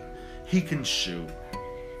paint, he can shoot.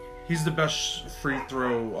 He's the best free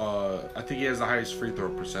throw. I think he has the highest free throw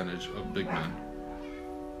percentage of big men.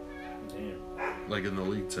 Damn. Like, in the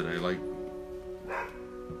league today, like,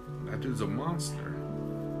 that dude's a monster.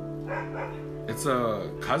 It's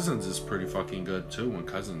Cousins is pretty fucking good too when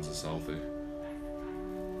Cousins is healthy.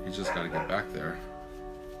 He's just got to get back there.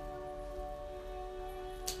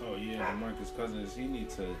 Oh yeah, DeMarcus Cousins. He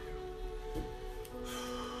needs to.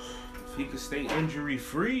 If he could stay injury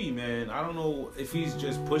free, man. I don't know if he's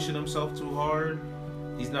just pushing himself too hard.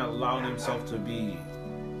 He's not allowing himself to be,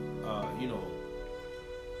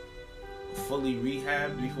 fully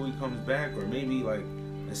rehabbed before he comes back, or maybe like.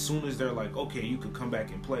 As soon as they're like, okay, you could come back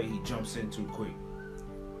and play, he jumps in too quick.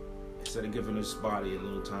 Instead of giving his body a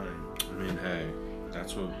little time. I mean, hey,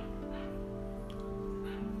 that's what...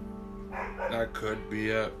 That could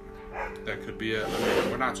be it. I mean,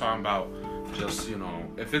 we're not talking about just,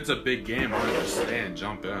 if it's a big game, understand,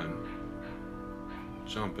 jump in.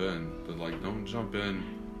 But, like, don't jump in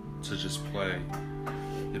to just play,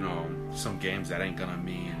 some games that ain't gonna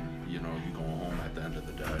mean, you going home at the end of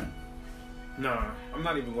the day. Nah, I'm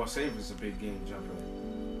not even gonna say if it's a big game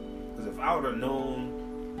jumping. Because if I would have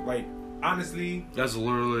known, like, honestly... That's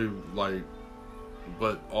literally, like,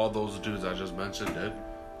 what all those dudes I just mentioned did.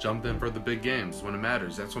 Jumped in for the big games when it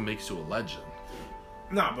matters. That's what makes you a legend.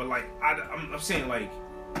 Nah, but, like, I'm saying, like,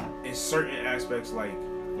 in certain aspects, like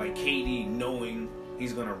KD knowing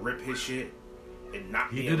he's gonna rip his shit and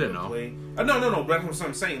not be able to play. No, but that's what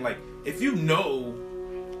I'm saying. Like, if you know,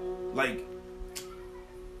 like,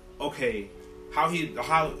 okay... How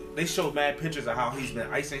they showed mad pictures of how he's been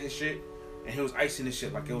icing his shit, and he was icing his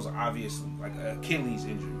shit like it was obvious like an Achilles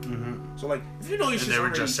injury. Mm-hmm. So like if you know your shit's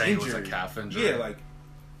already just saying injured, it was a calf injury. Yeah,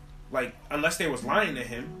 like unless they was lying to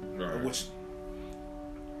him, right. Which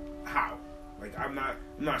how? Like I'm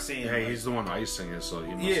not saying. Hey, like, he's the one icing it, so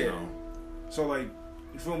he must know. So like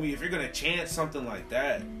you feel me? If you're gonna chance something like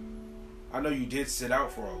that, I know you did sit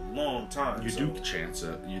out for a long time. You do chance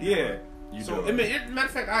it. You do yeah. It. Matter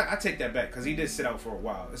of fact, I take that back because he did sit out for a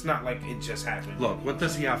while. It's not like it just happened. Look, what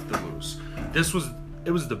does he have to lose?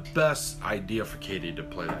 It was the best idea for KD to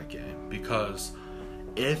play that game because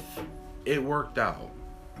if it worked out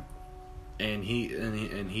and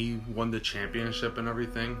he won the championship and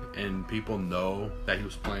everything, and people know that he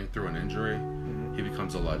was playing through an injury, he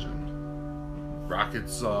becomes a legend.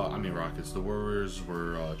 The Warriors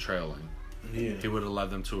were trailing. Yeah. He would have led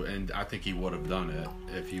them to it, and I think he would have done it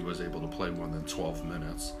if he was able to play more than 12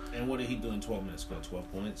 minutes. And what did he do in 12 minutes? Score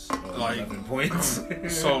 12 points? 11 points?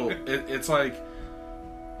 So, it's like,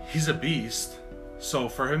 he's a beast. So,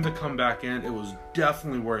 for him to come back in, it was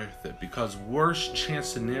definitely worth it, because worst chance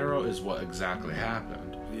scenario is what exactly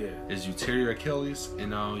happened. Yeah. Is you tear your Achilles, and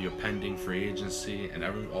now you're pending free agency, and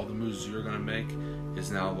all the moves you're going to make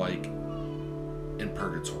is now, like, in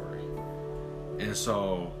purgatory. And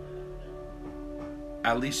so...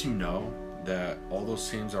 At least you know that all those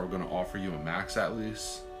teams that were going to offer you a max at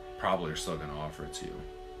least probably are still going to offer it to you.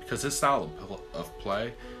 Because his style of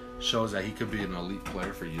play shows that he could be an elite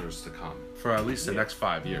player for years to come. For at least the next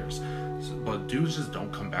 5 years. But dudes just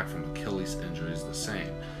don't come back from Achilles injuries the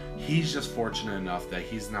same. He's just fortunate enough that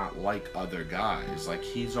he's not like other guys. Like,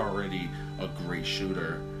 he's already a great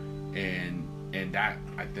shooter. And that,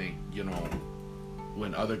 I think, you know,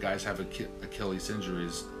 when other guys have Achilles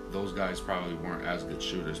injuries, those guys probably weren't as good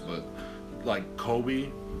shooters. But, like,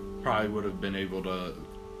 Kobe probably would have been able to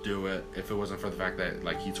do it if it wasn't for the fact that,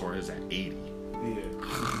 like, he tore his at 80. Yeah.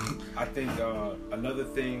 I think another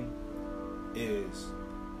thing is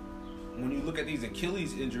when you look at these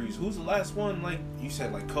Achilles injuries, who's the last one? Like you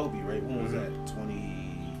said, like Kobe, right? When was that?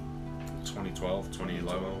 2012,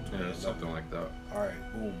 2011, yeah, something like that. All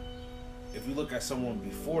right, boom. If you look at someone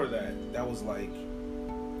before that, that was like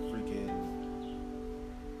freaking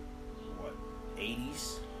what,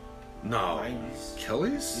 80s? No, 90s?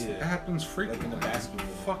 Achilles? Yeah. It happens frequently. Like in the basketball.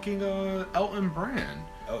 Fucking Elton Brand.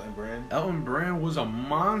 Elton Brand? Elton Brand was a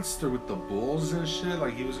monster with the Bulls and shit.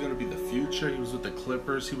 Like, he was going to be the future. He was with the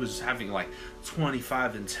Clippers. He was having, like,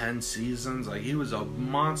 25-10 seasons. Like, he was a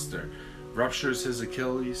monster. Ruptures his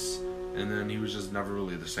Achilles, and then he was just never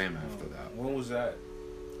really the same after that. When was that?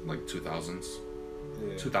 Like, 2000s.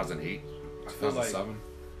 Yeah. 2008. I feel 2007. like,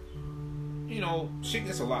 you know, shit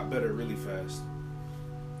gets a lot better really fast.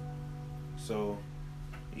 So,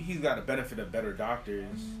 he's got the benefit of better doctors.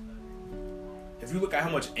 If you look at how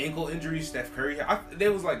much ankle injuries Steph Curry had,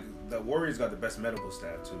 there was like the Warriors got the best medical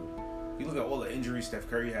staff too. You look at all the injuries Steph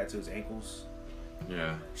Curry had to his ankles.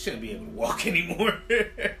 Yeah. He shouldn't be able to walk anymore.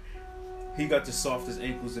 He got the softest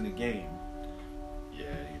ankles in the game. Yeah,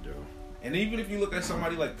 you do. And even if you look at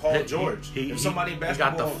somebody like Paul George, if somebody in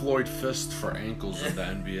basketball, he got the Floyd fist for ankles of the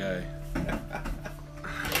NBA.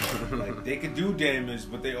 like they could do damage,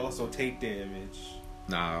 but they also take damage.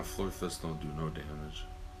 Nah, Floyd fist don't do no damage.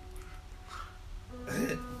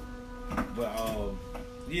 But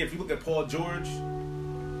yeah, if you look at Paul George,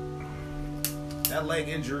 that leg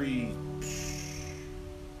injury,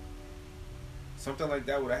 something like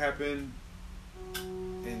that would have happened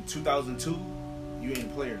in 2002, you ain't a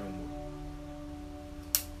player no more.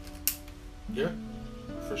 Yeah,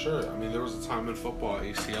 for sure. I mean, there was a time in football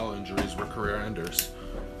ACL injuries were career enders.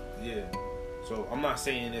 Yeah. So I'm not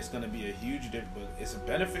saying it's gonna be a huge difference, but it's a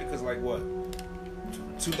benefit because, like, what,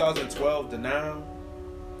 2012 to now.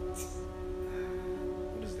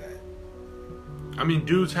 What is that? I mean,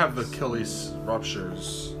 dudes have Achilles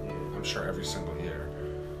ruptures, I'm sure, every single year.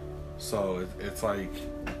 So it's like,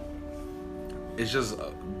 it's just,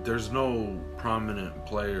 there's no prominent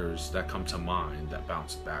players that come to mind that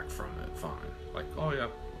bounce back from it fine. Like, oh yeah,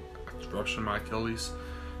 I ruptured my Achilles,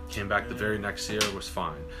 came back the very next year, was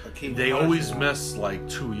fine. They always miss like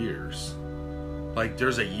 2 years. Like,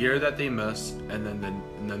 there's a year that they miss, and then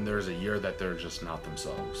there's a year that they're just not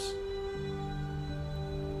themselves.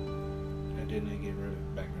 And then they get rid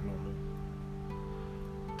of back to normal.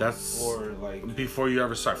 That's, or like, before you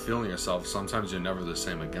ever start feeling yourself, sometimes you're never the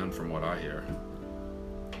same again, from what I hear.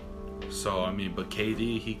 So I mean, but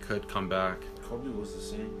KD, he could come back. Kobe was the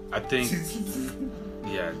same. I think,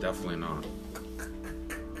 yeah, definitely not.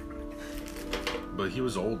 But he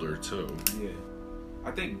was older too. Yeah. I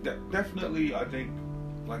think definitely, I think,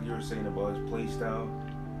 like you were saying about his play style,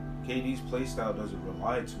 KD's play style doesn't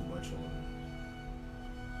rely too much on him.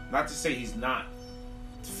 Not to say he's not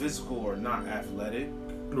physical or not athletic.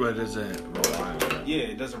 But it doesn't rely on it. Yeah,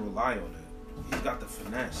 it doesn't rely on it. He's got the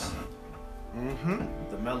finesse. Mm-hmm.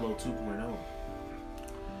 The Melo 2.0.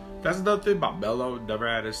 That's another thing about Melo. Never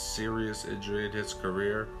had a serious injury in his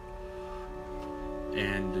career.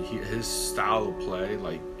 And his style of play,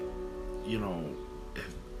 like, you know,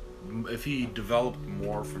 if he developed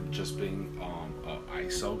more from just being an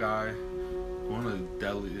ISO guy, one of the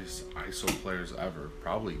deadliest ISO players ever,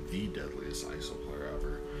 probably the deadliest ISO player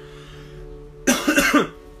ever,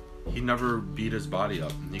 he never beat his body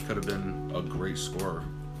up. He could have been a great scorer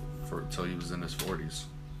until he was in his 40s.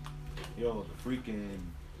 Yo, the freaking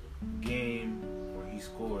game where he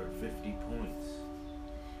scored 50 points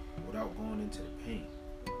without going into the paint.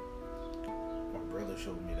 My brother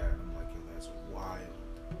showed me that, and I'm like, yo, that's wild.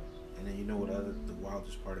 And then you know what the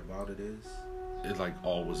wildest part about it is? It like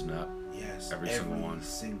all was net. Yes, every single one.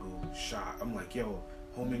 Single shot. I'm like, yo,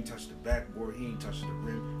 homie ain't touched the backboard, he ain't touched the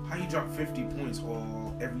rim. How you drop 50 points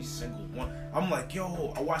every single one? I'm like,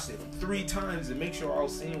 yo, I watched it 3 times to make sure I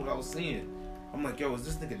was seeing what I was seeing. I'm like, yo, is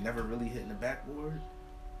this nigga never really hitting the backboard?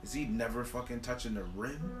 Is he never fucking touching the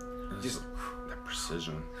rim? Just that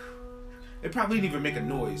precision. It probably didn't even make a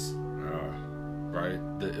noise. right?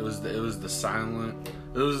 It was the silent.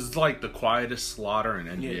 It was like the quietest slaughter in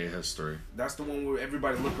NBA history. That's the one where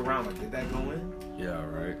everybody look around like, did that go in? Yeah,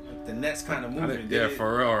 right. Like the Nets kind of moving. Yeah,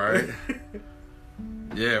 for real, right?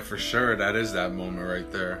 Yeah, for sure. That is that moment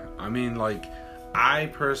right there. I mean, like, I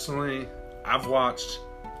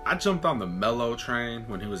jumped on the Melo train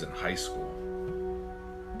when he was in high school.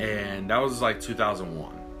 And that was like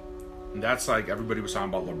 2001. And that's like everybody was talking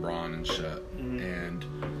about LeBron and shit. Mm-hmm. And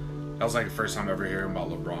that was like the first time ever hearing about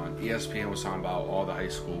LeBron. ESPN was talking about all the high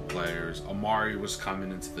school players. Amari was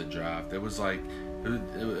coming into the draft. It was like,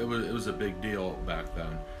 it was a big deal back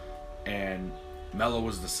then. And Melo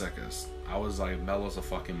was the sickest. I was like, Melo's a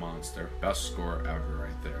fucking monster. Best scorer ever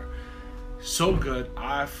right there. So good,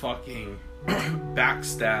 I fucking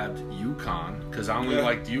backstabbed UConn because I only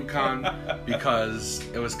liked UConn because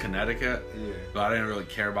it was Connecticut. Yeah. But I didn't really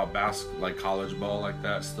care about like college ball like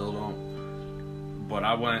that. Still don't. But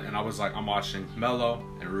I went and I was like, I'm watching Melo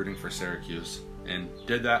and rooting for Syracuse, and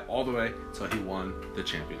did that all the way till he won the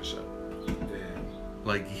championship. Damn.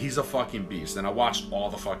 Like, he's a fucking beast, and I watched all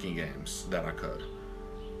the fucking games that I could,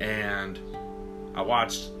 and I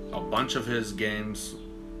watched a bunch of his games.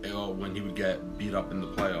 When he would get beat up in the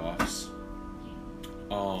playoffs.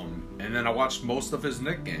 And then I watched most of his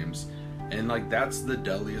Knick games. And, like, that's the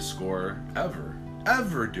deadliest scorer ever.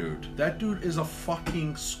 Ever, dude. That dude is a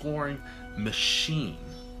fucking scoring machine.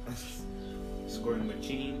 Scoring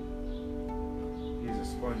machine? He's a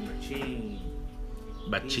scoring machine.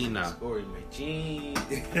 Machina. He's a scoring machine.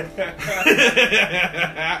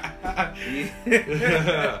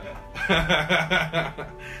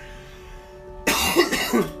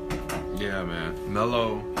 Yeah, man.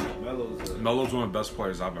 Melo's one of the best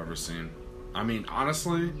players I've ever seen. I mean,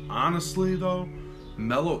 honestly though,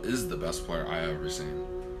 Melo is the best player I ever seen.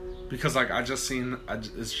 Because, like,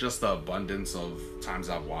 it's just the abundance of times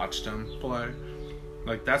I've watched him play.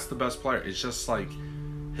 Like, that's the best player. It's just, like,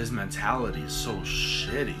 his mentality is so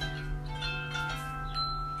shitty.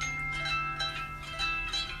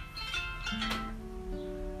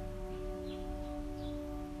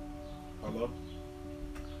 Hello?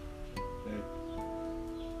 Hey.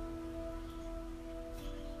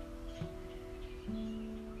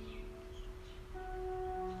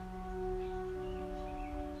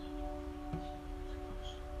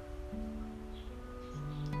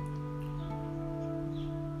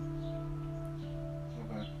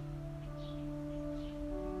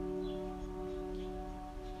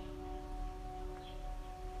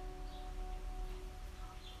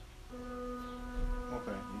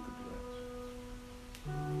 Okay, you could do that.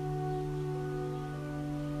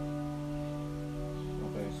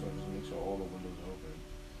 Okay, so just make sure all the windows are open.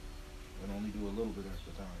 And only do a little bit at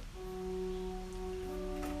a time.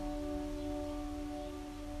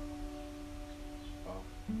 Oh.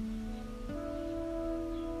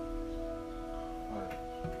 Alright.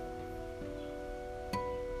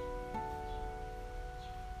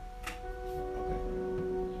 Okay.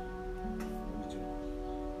 Me too.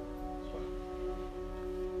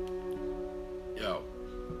 Yo.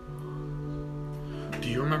 Do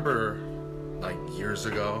you remember, like, years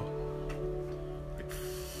ago? Like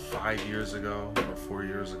 5 years ago or 4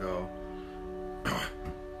 years ago?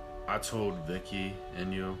 I told Vicky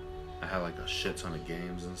and you I had like a shit ton of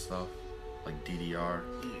games and stuff. Like DDR.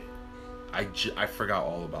 Yeah. I forgot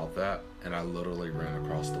all about that, and I literally ran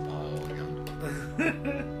across the pile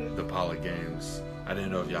again. The pile of games. I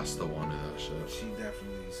didn't know if y'all still wanted that shit. She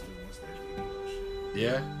definitely still wants that video shit.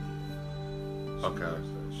 Yeah? She Okay. wants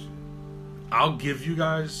that shit. I'll give you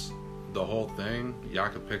guys the whole thing. Y'all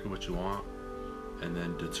can pick what you want, and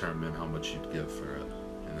then determine how much you'd give for it.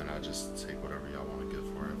 And then I just take whatever y'all want to give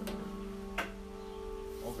for it.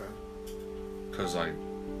 Okay. Cause, like,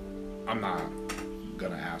 I'm not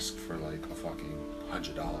gonna ask for like a fucking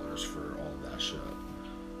 $100 for all of that shit.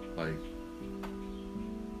 Like,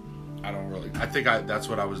 I don't really. I think that's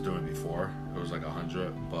what I was doing before. It was like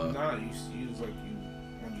 100, but Nah, you was like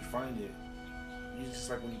when you find it, you just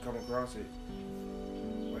like when you come across it,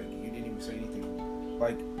 like you didn't even say anything.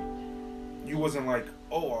 Like you wasn't like,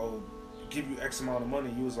 oh, I'll give you X amount of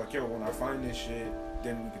money. You was like, yo, when I find this shit,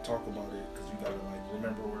 then we can talk about it because you gotta like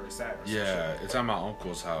remember where it's at. Or some yeah, shit. it's at my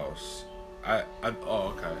uncle's house.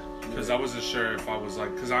 Oh, okay. Because I wasn't sure if I was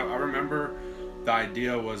like, because I remember the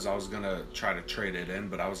idea was I was gonna try to trade it in,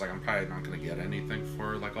 but I was like, I'm probably not gonna get anything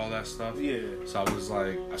for like all that stuff. Yeah. So I was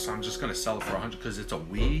like, so I'm just gonna sell it for 100 because it's a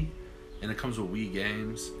Wii, and it comes with Wii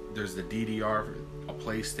games. There's the DDR, a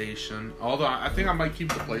PlayStation. Although I think I might keep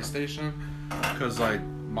the PlayStation because like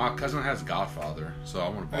my cousin has Godfather, so I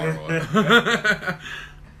want to borrow it.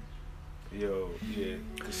 Yo, yeah.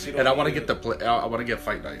 And I want to get I want to get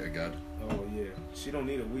Fight Night again. Oh yeah. Yeah, she don't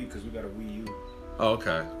need a Wii because we got a Wii U. Oh,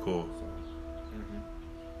 okay, cool. So,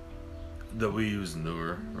 The Wii U's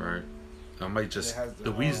newer, right? I might just... It has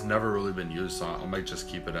The Wii's never really been used, so I might just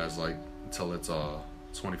keep it as, like, until it's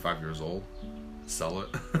 25 years old. Sell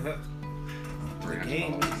it. the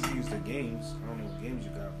games, you use the games. I don't know what games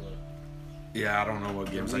you got, but... Yeah, I don't know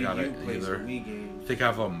what games I got Wii U plays either. the Wii game. I think I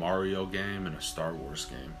have a Mario game and a Star Wars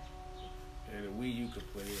game. And the Wii U could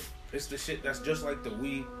play it. It's the shit that's just like the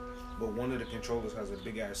Wii, but one of the controllers has a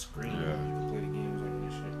big ass screen. Yeah. You can play the games on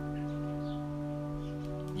this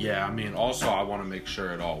shit. Yeah, I mean, also I want to make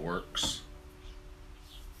sure it all works.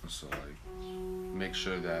 So, like, make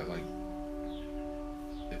sure that, like,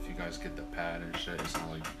 if you guys get the pad and shit, it's not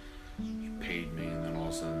like you paid me and then all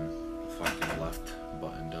of a sudden the fucking left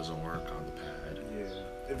button doesn't work on the pad.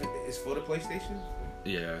 Yeah. If it's for the PlayStation?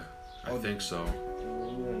 Yeah, I think so. We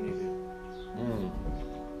won't need it.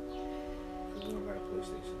 We don't got a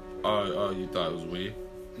PlayStation. Oh, you thought it was Wii?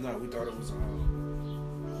 No, we thought it was an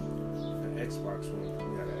Xbox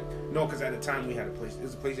one. We had no, because at the time we had a PlayStation. It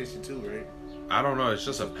was a PlayStation 2, right? I don't know. It's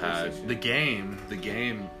just a pad. PlayStation. The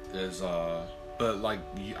game is but like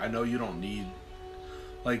I know you don't need.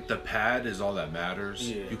 Like the pad is all that matters.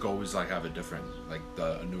 Yeah. You can always like have a different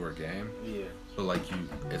a newer game. Yeah. But like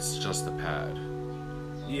it's just the pad.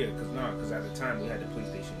 Yeah, because at the time we had the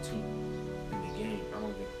PlayStation 2 in the game. I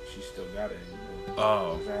don't think she still got it anymore.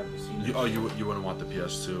 Oh. 'Cause I haven't seen it. You wouldn't want the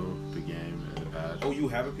PS2, the game, and the pad. Oh, you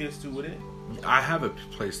have a PS2 with it? I have a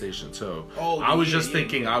PlayStation 2. Oh, I was yeah, just yeah,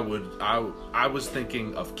 thinking yeah. I was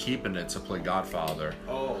thinking of keeping it to play Godfather.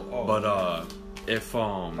 Oh. But if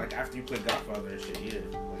like after you play Godfather and shit, yeah.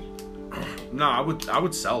 Like, no, I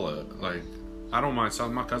would sell it. Like I don't mind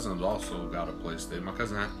selling. My cousins also got a PlayStation. My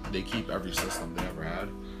cousin they keep every system they ever had.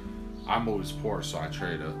 I'm always poor, so I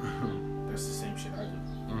trade it. that's the same shit I do.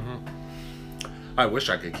 I wish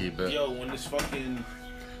I could keep it. Yo, when this fucking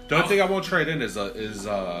The only thing I won't trade in is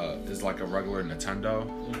like a regular Nintendo.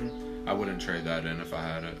 I wouldn't trade that in if I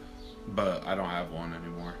had it, but I don't have one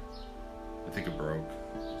anymore. I think it broke.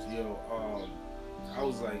 Yo, I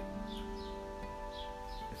was like,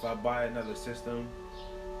 if I buy another system,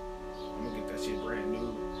 I'm gonna get that shit brand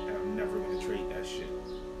new, and I'm never gonna trade that shit.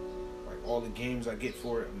 Like all the games I get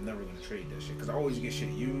for it, I'm never gonna trade that shit, cause I always get shit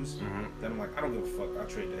used. Then I'm like, I don't give a fuck. I'll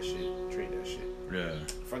trade that shit. Yeah.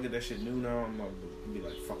 If I get that shit new now, I'm gonna be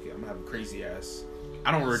like, fuck it. I'm gonna have a crazy ass.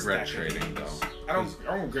 I don't regret stack of trading games. though. I don't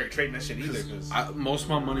regret trading that shit either. Cause Most of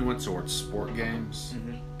my money went towards sport games,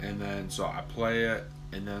 and then so I play it,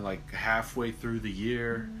 and then like halfway through the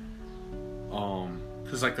year,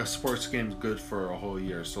 because like a sports game's good for a whole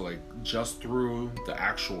year. So like just through the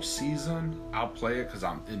actual season, I'll play it because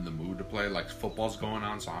I'm in the mood to play. Like football's going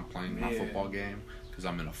on, so I'm playing my football game because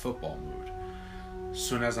I'm in a football mood. As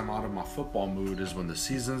soon as I'm out of my football mood is when the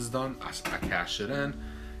season's done. I cash it in,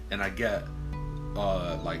 and I get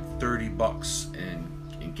like $30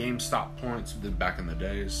 in GameStop points back in the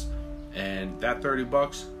days, and that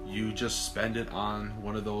 $30 you just spend it on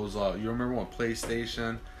one of those. You remember when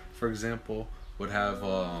PlayStation, for example, would have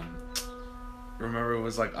remember it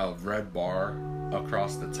was like a red bar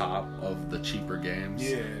across the top of the cheaper games.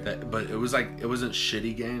 Yeah. But it was like it wasn't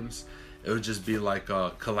shitty games. It would just be like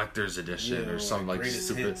a collector's edition or something like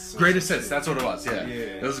stupid. Greatest hits. That's what it was. Yeah.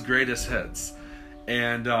 It was greatest hits.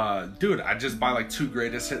 And dude, I just buy like 2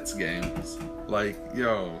 greatest hits games. Like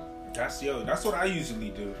that's what I usually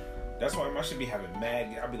do. That's why I should be having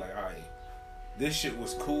mad. I'll be like, all right, this shit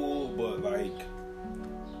was cool, but like,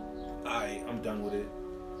 I'm done with it.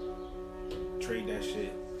 Trade that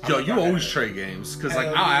shit. Yo, you always trade games, because like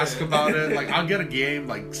I'll ask about it. Like I'll get a game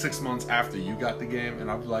like 6 months after you got the game, and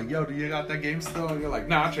I'll be like, yo, do you got that game still? And you're like,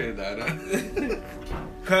 nah, I traded that.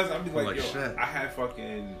 Cause I'll be like, yo, shit. I had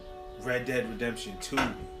fucking Red Dead Redemption 2.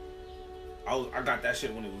 I got that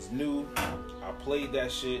shit when it was new. I played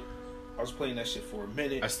that shit. I was playing that shit for a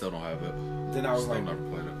minute. I still don't have it. Then I was still like, never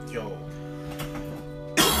played it. yo,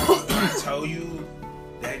 when I tell you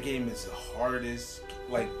that game is the hardest.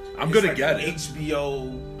 Like I'm gonna get it.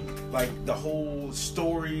 HBO, like the whole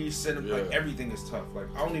story, like everything is tough. Like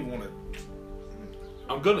I don't even want to.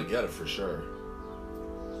 I'm gonna get it for sure.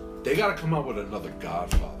 They gotta come out with another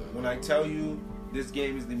Godfather. When I tell you this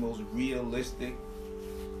game is the most realistic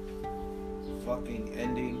fucking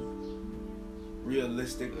ending,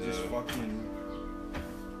 realistic, just fucking.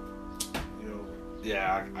 Yo.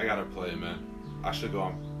 Yeah, I gotta play it, man. I should go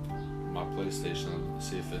on my PlayStation and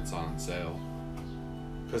see if it's on sale.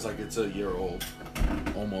 Cause like it's a year old,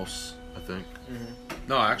 almost. I think.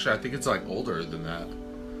 No, actually, I think it's like older than that.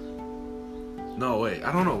 No, wait.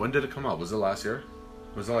 I don't know. When did it come out? Was it last year?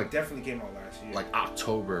 Was it like definitely came out last year? like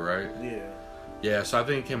October, right? Yeah. Yeah. So I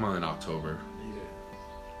think it came out in October.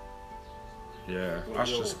 Yeah, Well,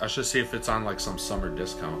 I should see if it's on like some summer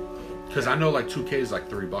discount. Cause I know like 2K is like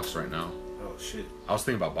 $3 right now. Oh shit. I was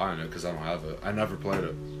thinking about buying it because I don't have it. I never played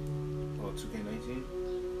it. Oh, 2K19.